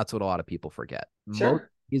children. That's what a lot of people forget. Most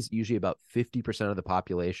Sure. is usually about 50% of the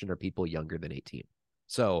population are people younger than 18.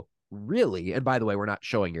 So really, and by the way, we're not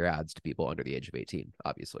showing your ads to people under the age of 18,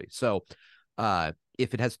 obviously. So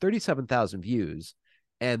if it has 37,000 views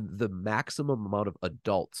and the maximum amount of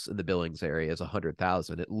adults in the Billings area is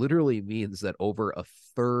 100,000, it literally means that over a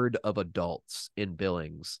third of adults in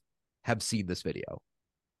Billings have seen this video.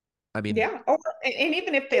 I mean, Yeah. Oh, and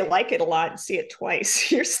even if they like it a lot and see it twice,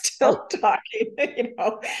 you're oh, still talking,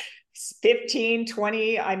 15,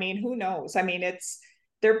 20. I mean, who knows? I mean, it's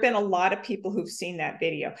There have been a lot of people who've seen that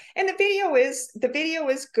video, and the video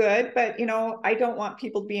is good, but I don't want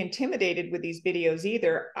people to be intimidated with these videos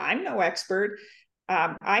either. I'm no expert.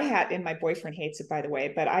 I had, and my boyfriend hates it, by the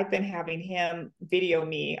way, but I've been having him video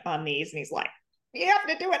me on these, and he's like, "You have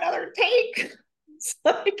to do another take." It's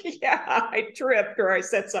like, yeah, I tripped or I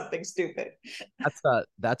said something stupid.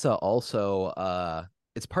 That's also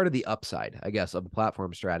it's part of the upside, I guess, of the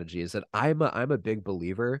platform strategy is that I'm a big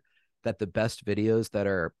believer that the best videos that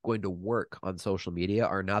are going to work on social media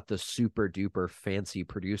are not the super duper fancy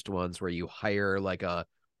produced ones where you hire like a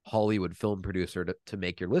Hollywood film producer to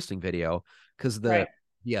make your listing video. Because Right.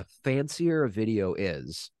 the fancier a video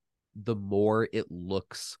is, the more it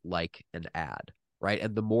looks like an ad, right?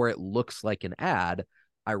 And the more it looks like an ad,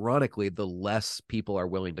 ironically, the less people are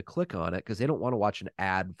willing to click on it because they don't want to watch an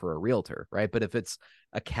ad for a realtor, right? But if it's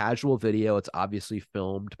a casual video, it's obviously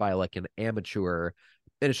filmed by like an amateur,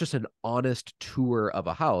 and it's just an honest tour of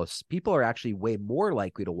a house, people are actually way more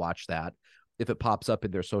likely to watch that if it pops up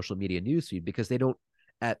in their social media newsfeed because they don't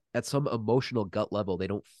at some emotional gut level, they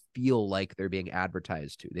don't feel like they're being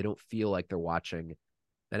advertised to. They don't feel like they're watching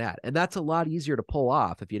an ad. And that's a lot easier to pull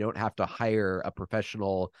off if you don't have to hire a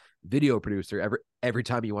professional video producer every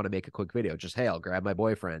time you want to make a quick video. Just, hey, I'll grab my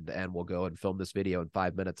boyfriend and we'll go and film this video in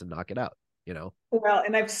 5 minutes and knock it out, you know? Well,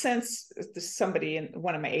 and I've since somebody in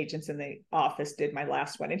one of my agents in the office did my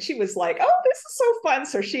last one, and she was like, "Oh, this is so fun!"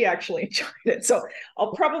 So she actually enjoyed it. So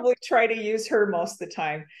I'll probably try to use her most of the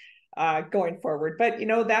time going forward. But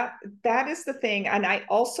that is the thing, and I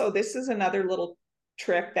also this is another little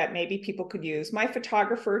trick that maybe people could use. My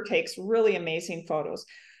photographer takes really amazing photos.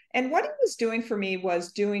 And what he was doing for me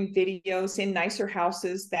was doing videos in nicer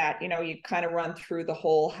houses that, you kind of run through the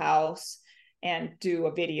whole house and do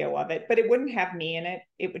a video of it, but it wouldn't have me in it.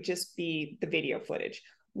 It would just be the video footage.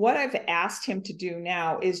 What I've asked him to do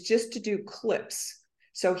now is just to do clips.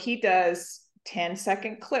 So he does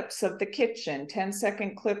 10-second clips of the kitchen,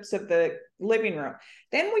 10-second clips of the living room.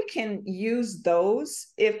 Then we can use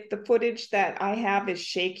those if the footage that I have is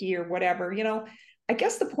shaky or whatever. I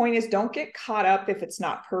guess the point is don't get caught up if it's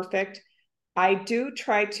not perfect. I do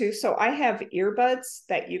try to, so I have earbuds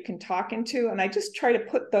that you can talk into, and I just try to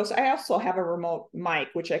put those. I also have a remote mic,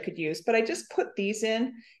 which I could use, but I just put these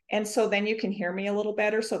in. And so then you can hear me a little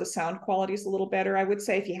better. So the sound quality is a little better. I would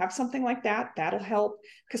say if you have something like that, that'll help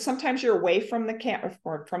because sometimes you're away from the camera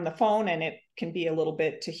or from the phone and it can be a little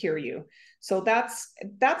bit to hear you. So that's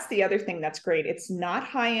the other thing that's great. It's not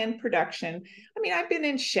high-end production. I mean, I've been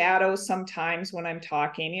in shadows sometimes when I'm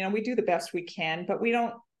talking. We do the best we can, but we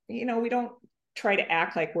don't try to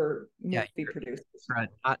act like we're Yeah, movie producers.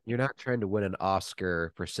 you're not trying to win an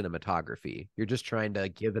Oscar for cinematography. You're just trying to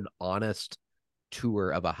give an honest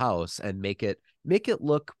tour of a house and make it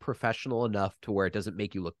look professional enough to where it doesn't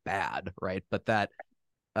make you look bad, right? But that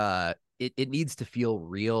it needs to feel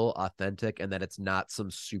real, authentic, and that it's not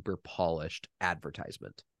some super polished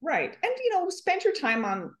advertisement. Right. And, spend your time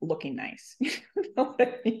on looking nice. You know what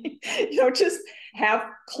I mean? Just have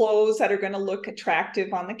clothes that are going to look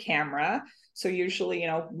attractive on the camera. So usually,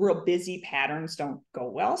 real busy patterns don't go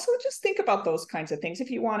well. So just think about those kinds of things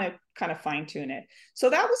if you want to kind of fine tune it. So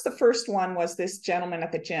that was the first one, was this gentleman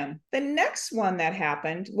at the gym. The next one that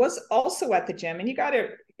happened was also at the gym. And you got to,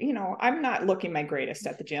 I'm not looking my greatest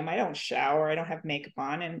at the gym. I don't shower. I don't have makeup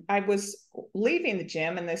on. And I was leaving the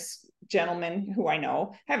gym, and this gentleman who I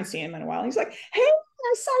know, haven't seen him in a while, he's like, "Hey,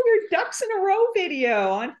 I saw your ducks in a row video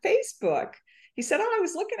on Facebook." He said, "Oh, I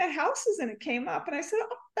was looking at houses and it came up." And I said,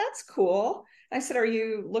 "Oh, that's cool." I said, "Are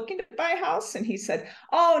you looking to buy a house?" And he said,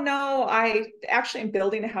 "Oh, no, I actually am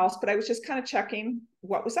building a house, but I was just kind of checking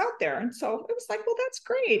what was out there." And so it was like, "Well, that's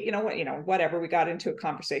great." Whatever. We got into a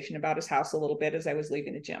conversation about his house a little bit as I was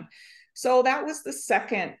leaving the gym. So that was the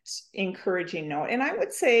second encouraging note. And I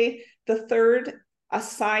would say the third,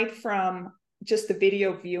 aside from just the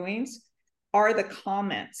video viewings, are the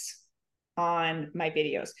comments on my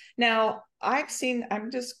videos. Now, I'm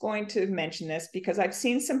just going to mention this because I've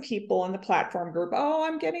seen some people in the platform group, "Oh,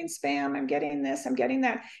 I'm getting spam, I'm getting this, I'm getting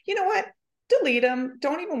that." You know what? Delete them.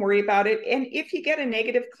 Don't even worry about it. And if you get a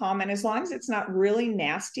negative comment, as long as it's not really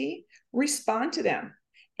nasty, respond to them.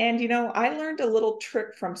 And, I learned a little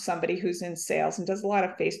trick from somebody who's in sales and does a lot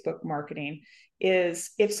of Facebook marketing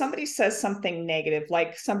is if somebody says something negative,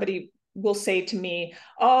 like somebody will say to me,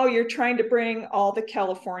 "Oh, you're trying to bring all the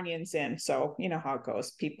Californians in." So, you know how it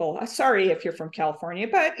goes. People, sorry if you're from California,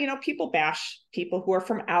 but, people bash people who are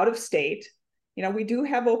from out of state. We do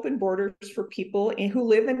have open borders for people who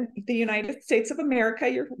live in the United States of America.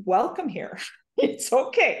 You're welcome here. It's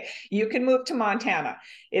okay. You can move to Montana.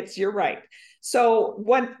 It's your right. So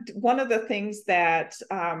one of the things that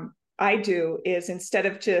I do is instead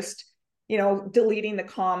of just, deleting the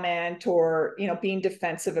comment or, being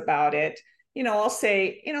defensive about it, I'll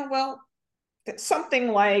say, well,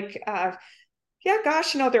 something like, yeah,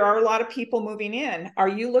 gosh, there are a lot of people moving in. Are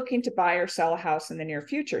you looking to buy or sell a house in the near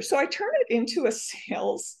future? So I turn it into a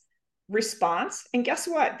sales response. And guess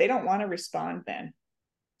what? They don't want to respond then.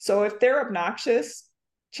 So if they're obnoxious,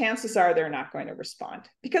 chances are they're not going to respond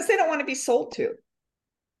because they don't want to be sold to.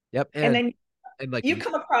 Yep. And then And like you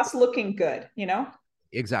come across looking good.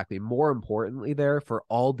 exactly. More importantly, there for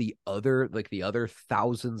all the other, like the other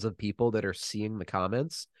thousands of people that are seeing the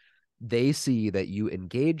comments, they see that you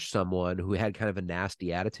engage someone who had kind of a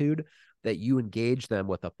nasty attitude, that you engage them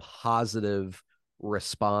with a positive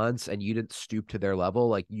response and you didn't stoop to their level.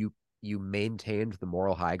 Like you maintained the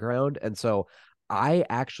moral high ground. And so I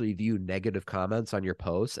actually view negative comments on your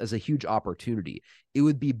posts as a huge opportunity. It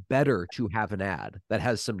would be better to have an ad that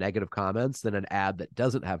has some negative comments than an ad that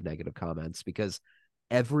doesn't have negative comments, because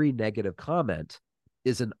every negative comment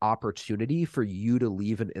is an opportunity for you to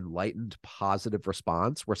leave an enlightened, positive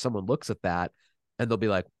response where someone looks at that and they'll be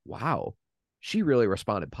like, wow, she really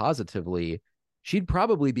responded positively. She'd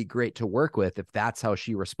probably be great to work with if that's how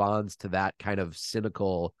she responds to that kind of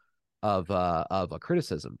cynical of a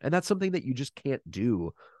criticism. And that's something that you just can't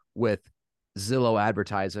do with Zillow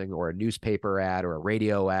advertising or a newspaper ad or a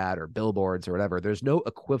radio ad or billboards or whatever. There's no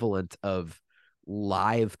equivalent of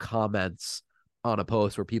live comments on a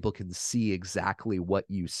post where people can see exactly what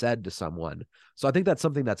you said to someone. So I think that's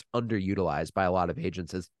something that's underutilized by a lot of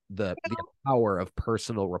agents, is the power of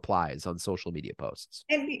personal replies on social media posts.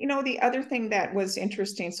 And the other thing that was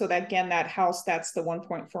interesting, so that again, that house, that's the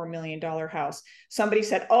 $1.4 million house. Somebody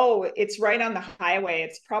said, oh, it's right on the highway.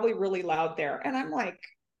 It's probably really loud there. And I'm like,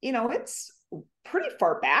 it's pretty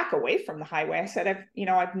far back away from the highway. I said,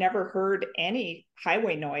 I've never heard any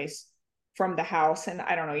highway noise from the house. And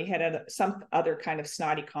I don't know, he had some other kind of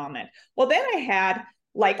snotty comment. Well, then I had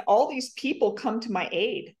like all these people come to my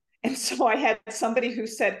aid. And so I had somebody who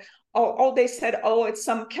said, they said, oh, it's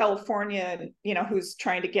some Californian, who's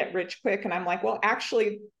trying to get rich quick. And I'm like, well,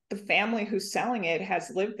 actually, the family who's selling it has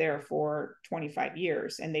lived there for 25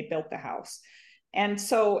 years and they built the house. And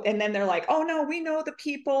then they're like, oh no, we know the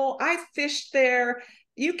people. I fished there.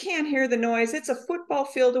 You can't hear the noise. It's a football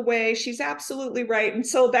field away. She's absolutely right. And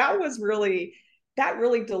so that really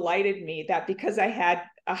delighted me, that because I had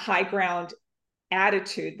a high ground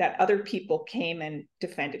attitude, that other people came and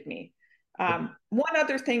defended me. One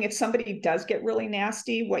other thing, if somebody does get really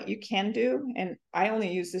nasty, what you can do, and I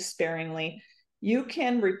only use this sparingly, you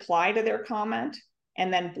can reply to their comment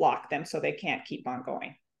and then block them so they can't keep on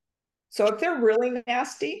going. So if they're really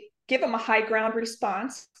nasty, give them a high ground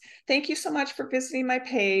response. Thank you so much for visiting my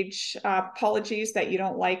page. Apologies that you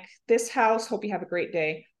don't like this house. Hope you have a great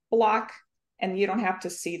day. Block, and you don't have to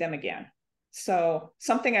see them again. So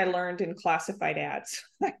something I learned in classified ads.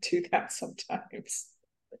 I do that sometimes.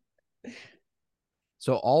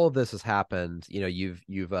 So all of this has happened. You've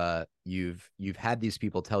had these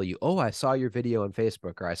people tell you, "Oh, I saw your video on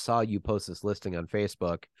Facebook," or "I saw you post this listing on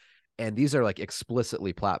Facebook." And these are like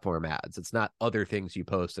explicitly platform ads. It's not other things you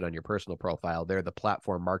posted on your personal profile. They're the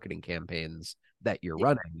platform marketing campaigns that you're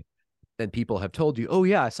running. Then people have told you, "Oh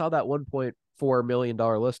yeah, I saw that $1.4 million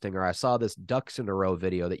listing," or "I saw this ducks in a row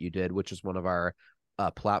video that you did," which is one of our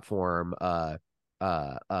platform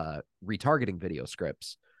retargeting video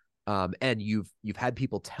scripts. And you've had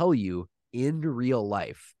people tell you in real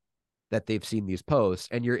life that they've seen these posts,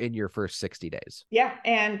 and you're in your first 60 days. Yeah.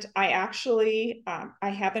 And I actually, I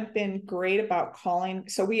haven't been great about calling.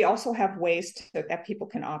 So we also have ways that people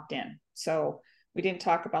can opt in. So we didn't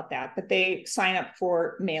talk about that, but they sign up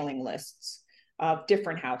for mailing lists of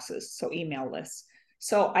different houses. So email lists.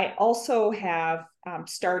 So I also have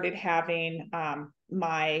started having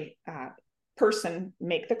my person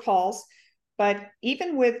make the calls. But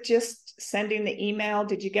even with just sending the email,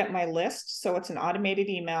 did you get my list? So it's an automated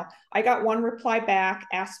email. I got one reply back,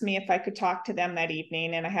 asked me if I could talk to them that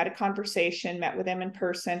evening. And I had a conversation, met with them in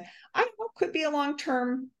person. I don't know, could be a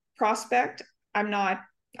long-term prospect. I'm not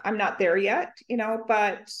there yet,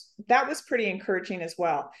 but that was pretty encouraging as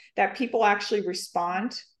well, that people actually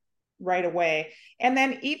respond right away. And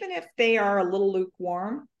then even if they are a little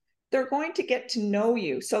lukewarm, they're going to get to know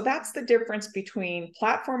you. So that's the difference between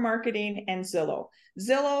platform marketing and Zillow.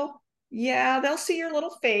 Zillow, yeah, they'll see your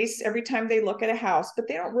little face every time they look at a house, but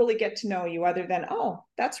they don't really get to know you other than, oh,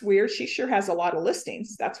 that's weird. She sure has a lot of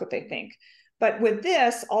listings. That's what they think. But with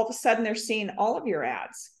this, all of a sudden they're seeing all of your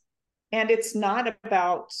ads. And it's not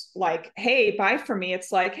about like, hey, buy from me.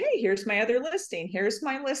 It's like, hey, here's my other listing. Here's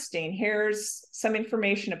my listing. Here's some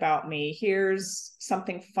information about me. Here's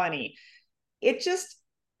something funny. It just,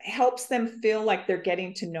 helps them feel like they're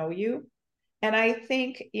getting to know you. And I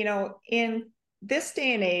think, in this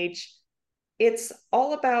day and age, it's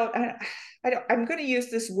all about, I'm going to use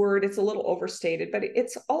this word, it's a little overstated, but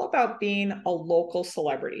it's all about being a local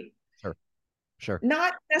celebrity. Sure. Sure.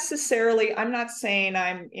 Not necessarily, I'm not saying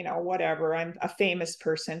I'm, whatever, I'm a famous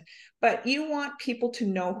person, but you want people to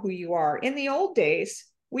know who you are. In the old days,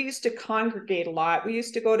 we used to congregate a lot. We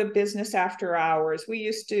used to go to business after hours. We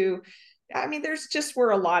used to, I mean, there's just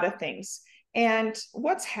were a lot of things. And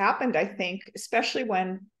what's happened, I think, especially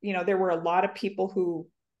when, there were a lot of people who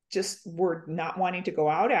just were not wanting to go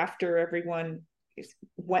out after everyone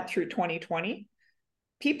went through 2020,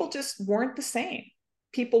 people just weren't the same.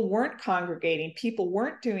 People weren't congregating, people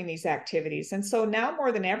weren't doing these activities. And so now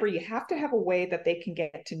more than ever, you have to have a way that they can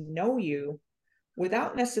get to know you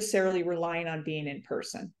without necessarily relying on being in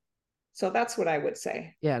person. So that's what I would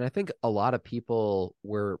say. Yeah, and I think a lot of people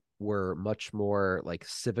were much more like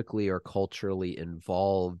civically or culturally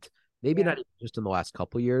involved. Maybe not Yeah. even just in the last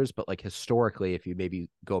couple years, but like historically, if you maybe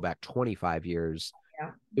go back 25 years,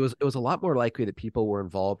 Yeah. it was a lot more likely that people were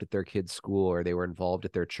involved at their kids' school, or they were involved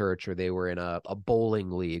at their church, or they were in a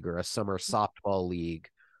bowling league or a summer softball league,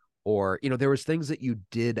 or there was things that you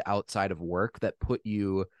did outside of work that put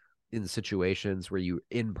you in situations where you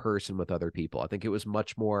in person with other people. I think it was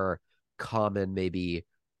much more common maybe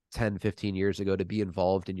 10, 15 years ago to be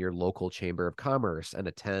involved in your local chamber of commerce and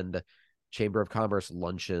attend chamber of commerce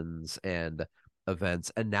luncheons and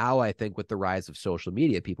events. And now I think with the rise of social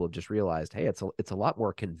media, people have just realized, hey, it's a lot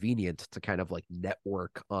more convenient to kind of like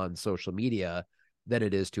network on social media than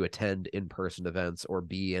it is to attend in-person events or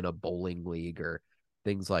be in a bowling league or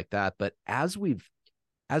things like that. But as we've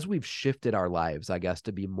shifted our lives, I guess,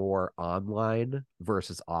 to be more online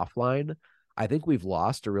versus offline, I think we've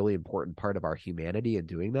lost a really important part of our humanity in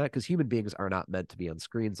doing that, because human beings are not meant to be on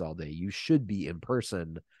screens all day. You should be in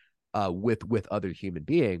person with other human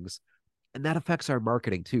beings, and that affects our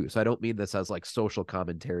marketing too. So I don't mean this as like social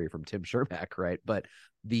commentary from Tim Shermack, right? But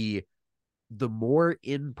the the more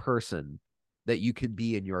in person that you can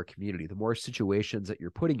be in your community, the more situations that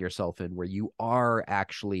you're putting yourself in where you are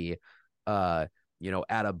actually uh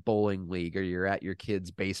at a bowling league, or you're at your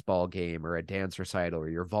kid's baseball game or a dance recital, or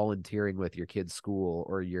you're volunteering with your kid's school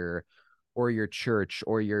or your church,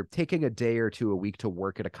 or you're taking a day or two a week to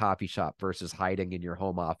work at a coffee shop versus hiding in your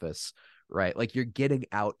home office, right? Like you're getting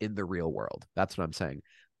out in the real world. That's what I'm saying.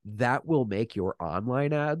 That will make your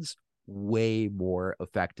online ads way more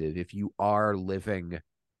effective if you are living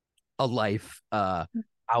a life out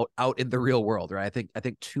in the real world, right? I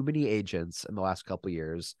think too many agents in the last couple of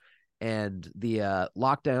years, and the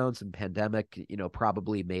lockdowns and pandemic,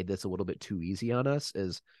 probably made this a little bit too easy on us.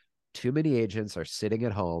 Is too many agents are sitting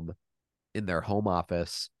at home in their home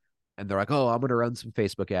office, and they're like, oh, I'm going to run some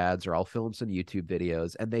Facebook ads, or I'll film some YouTube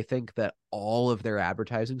videos, and they think that all of their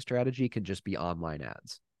advertising strategy can just be online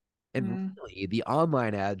ads. And Mm. really, the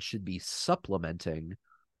online ads should be supplementing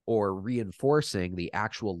or reinforcing the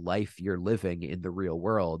actual life you're living in the real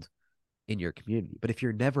world in your community. But if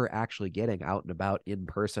you're never actually getting out and about in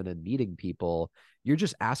person and meeting people, you're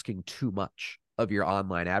just asking too much of your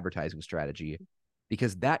online advertising strategy,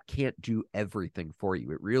 because that can't do everything for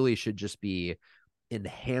you. It really should just be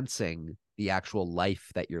enhancing the actual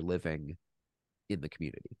life that you're living in the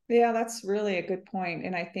community. Yeah, that's really a good point.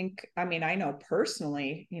 And I think, I mean, I know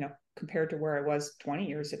personally, compared to where I was 20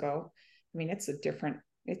 years ago, I mean, it's a different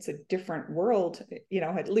world,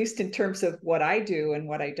 at least in terms of what I do and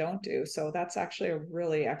what I don't do. So that's actually a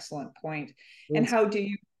really excellent point. And how do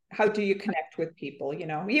you connect with people? You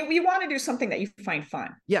want to do something that you find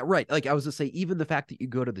fun. Yeah, right. Like I was to say, even the fact that you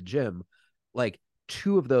go to the gym, like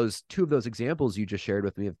two of those examples you just shared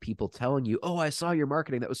with me of people telling you, "Oh, I saw your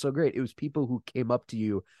marketing. That was so great." It was people who came up to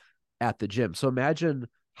you at the gym. So imagine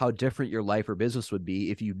how different your life or business would be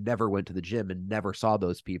if you never went to the gym and never saw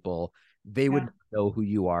those people. They would Yeah. know who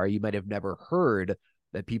you are. You might have never heard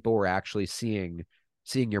that people were actually seeing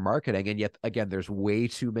your marketing. And yet again, there's way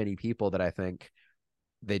too many people that I think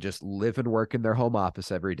they just live and work in their home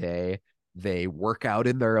office every day. They work out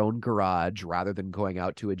in their own garage rather than going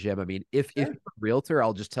out to a gym. I mean, if you're Sure. a realtor,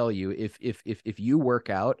 I'll just tell you, if you work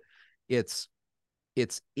out, it's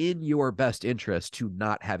it's in your best interest to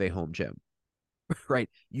not have a home gym, right?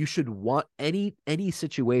 You should want any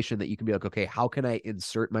situation that you can be like, okay, how can I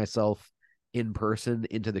insert myself in person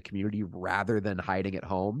into the community rather than hiding at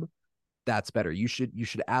home? That's better. You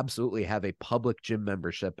should absolutely have a public gym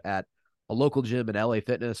membership at a local gym, an LA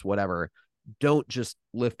Fitness, whatever. Don't just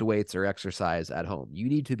lift weights or exercise at home. You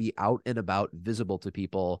need to be out and about, visible to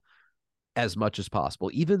people as much as possible.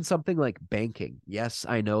 Even something like banking. Yes,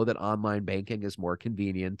 I know that online banking is more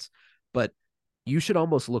convenient, but you should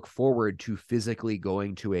almost look forward to physically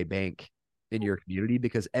going to a bank in your community,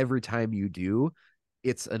 because every time you do,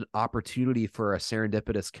 it's an opportunity for a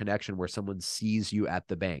serendipitous connection where someone sees you at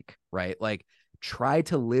the bank, right? Like, try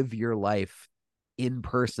to live your life in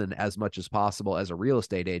person as much as possible as a real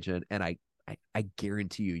estate agent. And I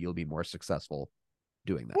guarantee you'll be more successful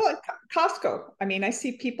doing that. Well, Costco. I mean, I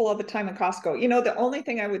see people all the time in Costco. The only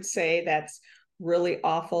thing I would say that's really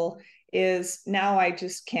awful is now I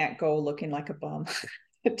just can't go looking like a bum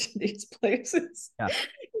to these places. Yeah.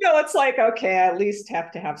 It's like, okay, I at least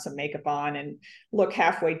have to have some makeup on and look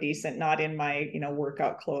halfway decent, not in my,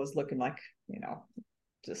 workout clothes looking like,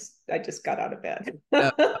 I just got out of bed.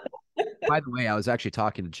 Uh, by the way, I was actually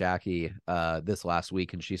talking to Jackie this last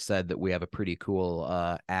week, and she said that we have a pretty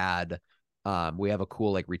cool ad. We have a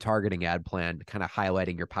cool like retargeting ad plan, kind of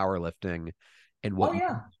highlighting your powerlifting and Oh what you,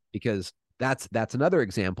 yeah. because that's another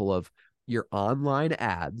example of your online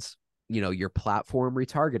ads, your platform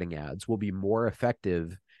retargeting ads will be more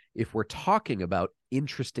effective if we're talking about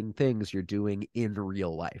interesting things you're doing in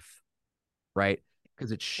real life, right?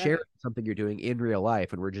 Because it's sharing Right. something you're doing in real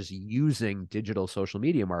life, and we're just using digital social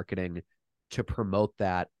media marketing to promote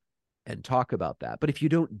that and talk about that. But if you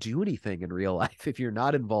don't do anything in real life, if you're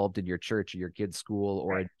not involved in your church or your kid's school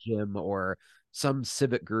or Right. a gym or some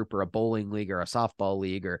civic group or a bowling league or a softball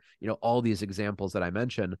league, or all these examples that I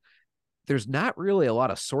mentioned, there's not really a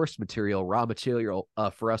lot of source material, raw material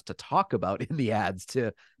for us to talk about in the ads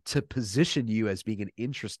to position you as being an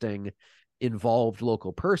interesting, involved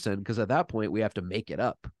local person. Because at that point, we have to make it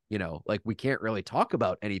up. Like, we can't really talk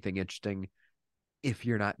about anything interesting if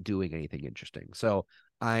you're not doing anything interesting. So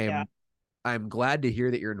Yeah. I'm I'm glad to hear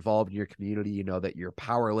that you're involved in your community, that you're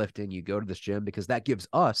powerlifting, you go to this gym, because that gives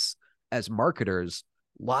us as marketers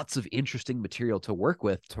lots of interesting material to work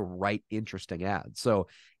with to write interesting ads. So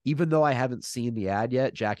even though I haven't seen the ad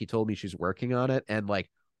yet, Jackie told me she's working on it. And like,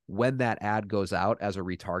 when that ad goes out as a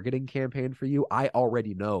retargeting campaign for you, I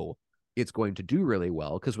already know it's going to do really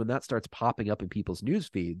well, because when that starts popping up in people's news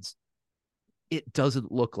feeds, it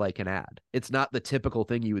doesn't look like an ad. It's not the typical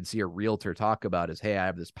thing you would see a realtor talk about is, hey, I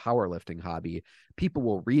have this powerlifting hobby. People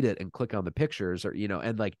will read it and click on the pictures, or,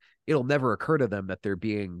 and like, it'll never occur to them that they're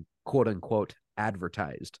being quote unquote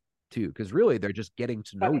advertised to, because really they're just getting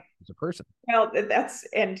to know you as a person. Well,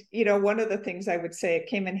 and one of the things I would say, it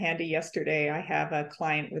came in handy yesterday. I have a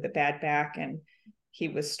client with a bad back, and he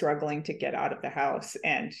was struggling to get out of the house,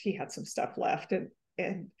 and he had some stuff left.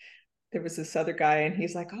 And there was this other guy, and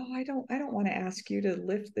he's like, oh, I don't want to ask you to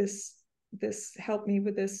lift help me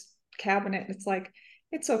with this cabinet. And it's like,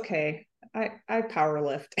 it's okay. I power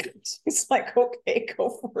lift. It's like, okay,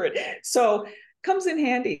 go for it. So comes in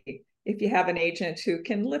handy if you have an agent who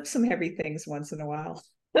can lift some heavy things once in a while.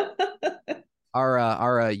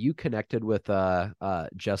 Are you connected with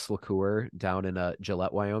Jess LaCour down in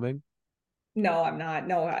Gillette, Wyoming? No, I'm not.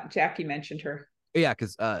 No, Jackie mentioned her. Yeah,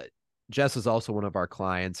 because Jess is also one of our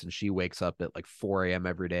clients, and she wakes up at like 4 a.m.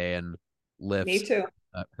 every day and Me lifts. too.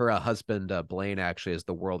 Her husband Blaine actually is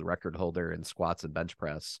the world record holder in squats and bench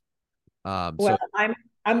press. Well, So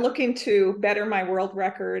I'm looking to better my world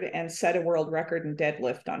record and set a world record in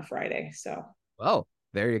deadlift on Friday. So well,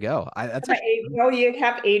 there you go. That's actually you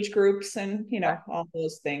have age groups and all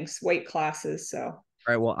those things, weight classes. So all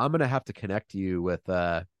right. Well, I'm gonna have to connect you with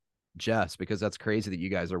Jess, because that's crazy that you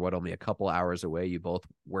guys are only a couple hours away. You both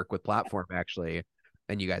work with platform actually,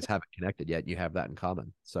 and you guys haven't connected yet. And you have that in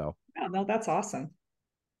common. So yeah, no, that's awesome.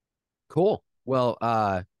 cool. Well,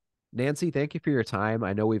 Nancy, thank you for your time.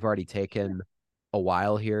 I know we've already taken a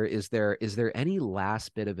while here. Is there any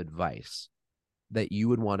last bit of advice that you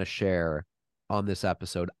would want to share on this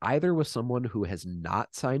episode, either with someone who has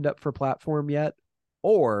not signed up for platform yet,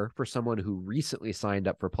 or for someone who recently signed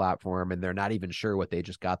up for platform and they're not even sure what they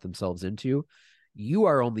just got themselves into? You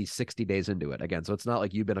are only 60 days into it again, so it's not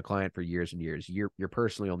like you've been a client for years and years. You're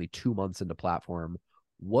personally only 2 months into platform.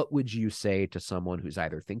 What would you say to someone who's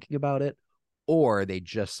either thinking about it or they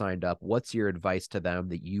just signed up? What's your advice to them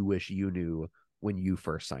that you wish you knew when you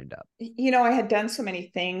first signed up? I had done so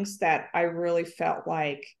many things that I really felt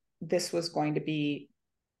like this was going to be,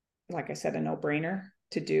 like I said, a no-brainer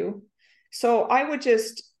to do. So I would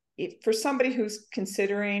just, for somebody who's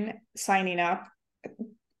considering signing up,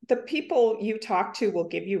 the people you talk to will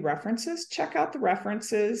give you references. Check out the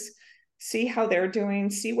references, see how they're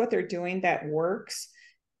doing, see what they're doing that works.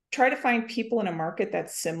 Try to find people in a market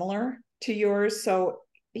that's similar to yours. So,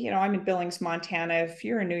 I'm in Billings, Montana. If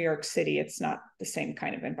you're in New York City, it's not the same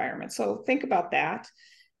kind of environment. So think about that.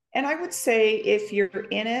 And I would say if you're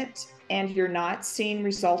in it and you're not seeing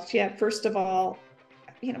results yet, first of all,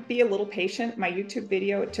 be a little patient. My YouTube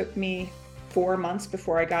video, it took me 4 months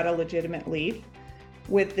before I got a legitimate lead.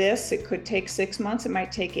 With this, it could take 6 months. It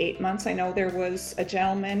might take 8 months. I know there was a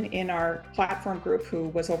gentleman in our platform group who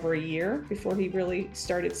was over a year before he really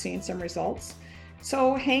started seeing some results.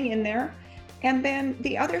 So hang in there. And then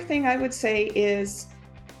the other thing I would say is,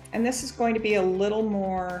 and this is going to be a little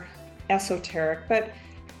more esoteric, but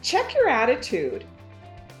check your attitude,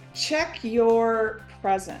 check your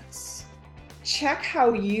presence, check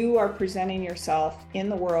how you are presenting yourself in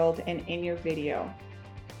the world and in your video.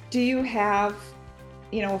 Do you have,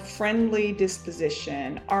 friendly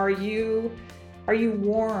disposition? Are you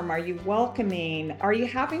warm? Are you welcoming? Are you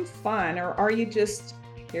having fun? Or are you just,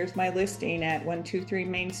 here's my listing at 123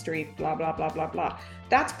 Main Street, blah, blah, blah, blah, blah.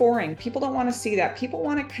 That's boring. People don't want to see that. People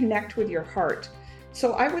want to connect with your heart.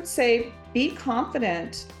 So I would say be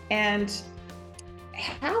confident and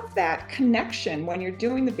have that connection when you're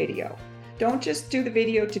doing the video. Don't just do the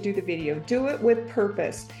video to do the video. Do it with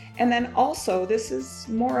purpose. And then also, this is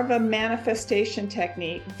more of a manifestation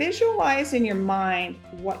technique. Visualize in your mind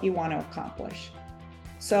what you want to accomplish.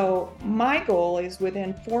 So my goal is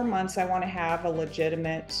within 4 months, I want to have a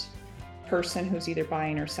legitimate person who's either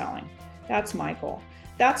buying or selling. That's my goal.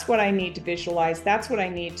 That's what I need to visualize. That's what I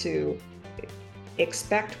need to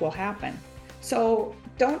expect will happen. So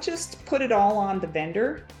don't just put it all on the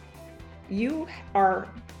vendor. You are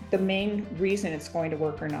the main reason it's going to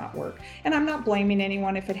work or not work. And I'm not blaming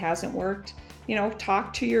anyone if it hasn't worked.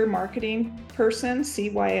 Talk to your marketing person, see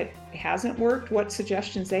why it hasn't worked, what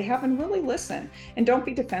suggestions they have, and really listen. And don't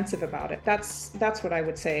be defensive about it. That's what I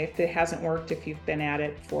would say if it hasn't worked, if you've been at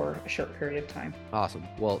it for a short period of time. Awesome.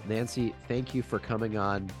 Well, Nancy, thank you for coming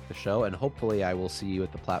on the show, and hopefully I will see you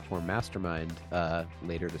at the Platform Mastermind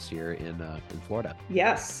later this year in Florida.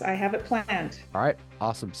 Yes, I have it planned. All right.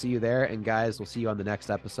 Awesome. See you there. And guys, we'll see you on the next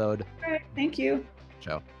episode. All right. Thank you.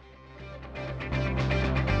 Ciao.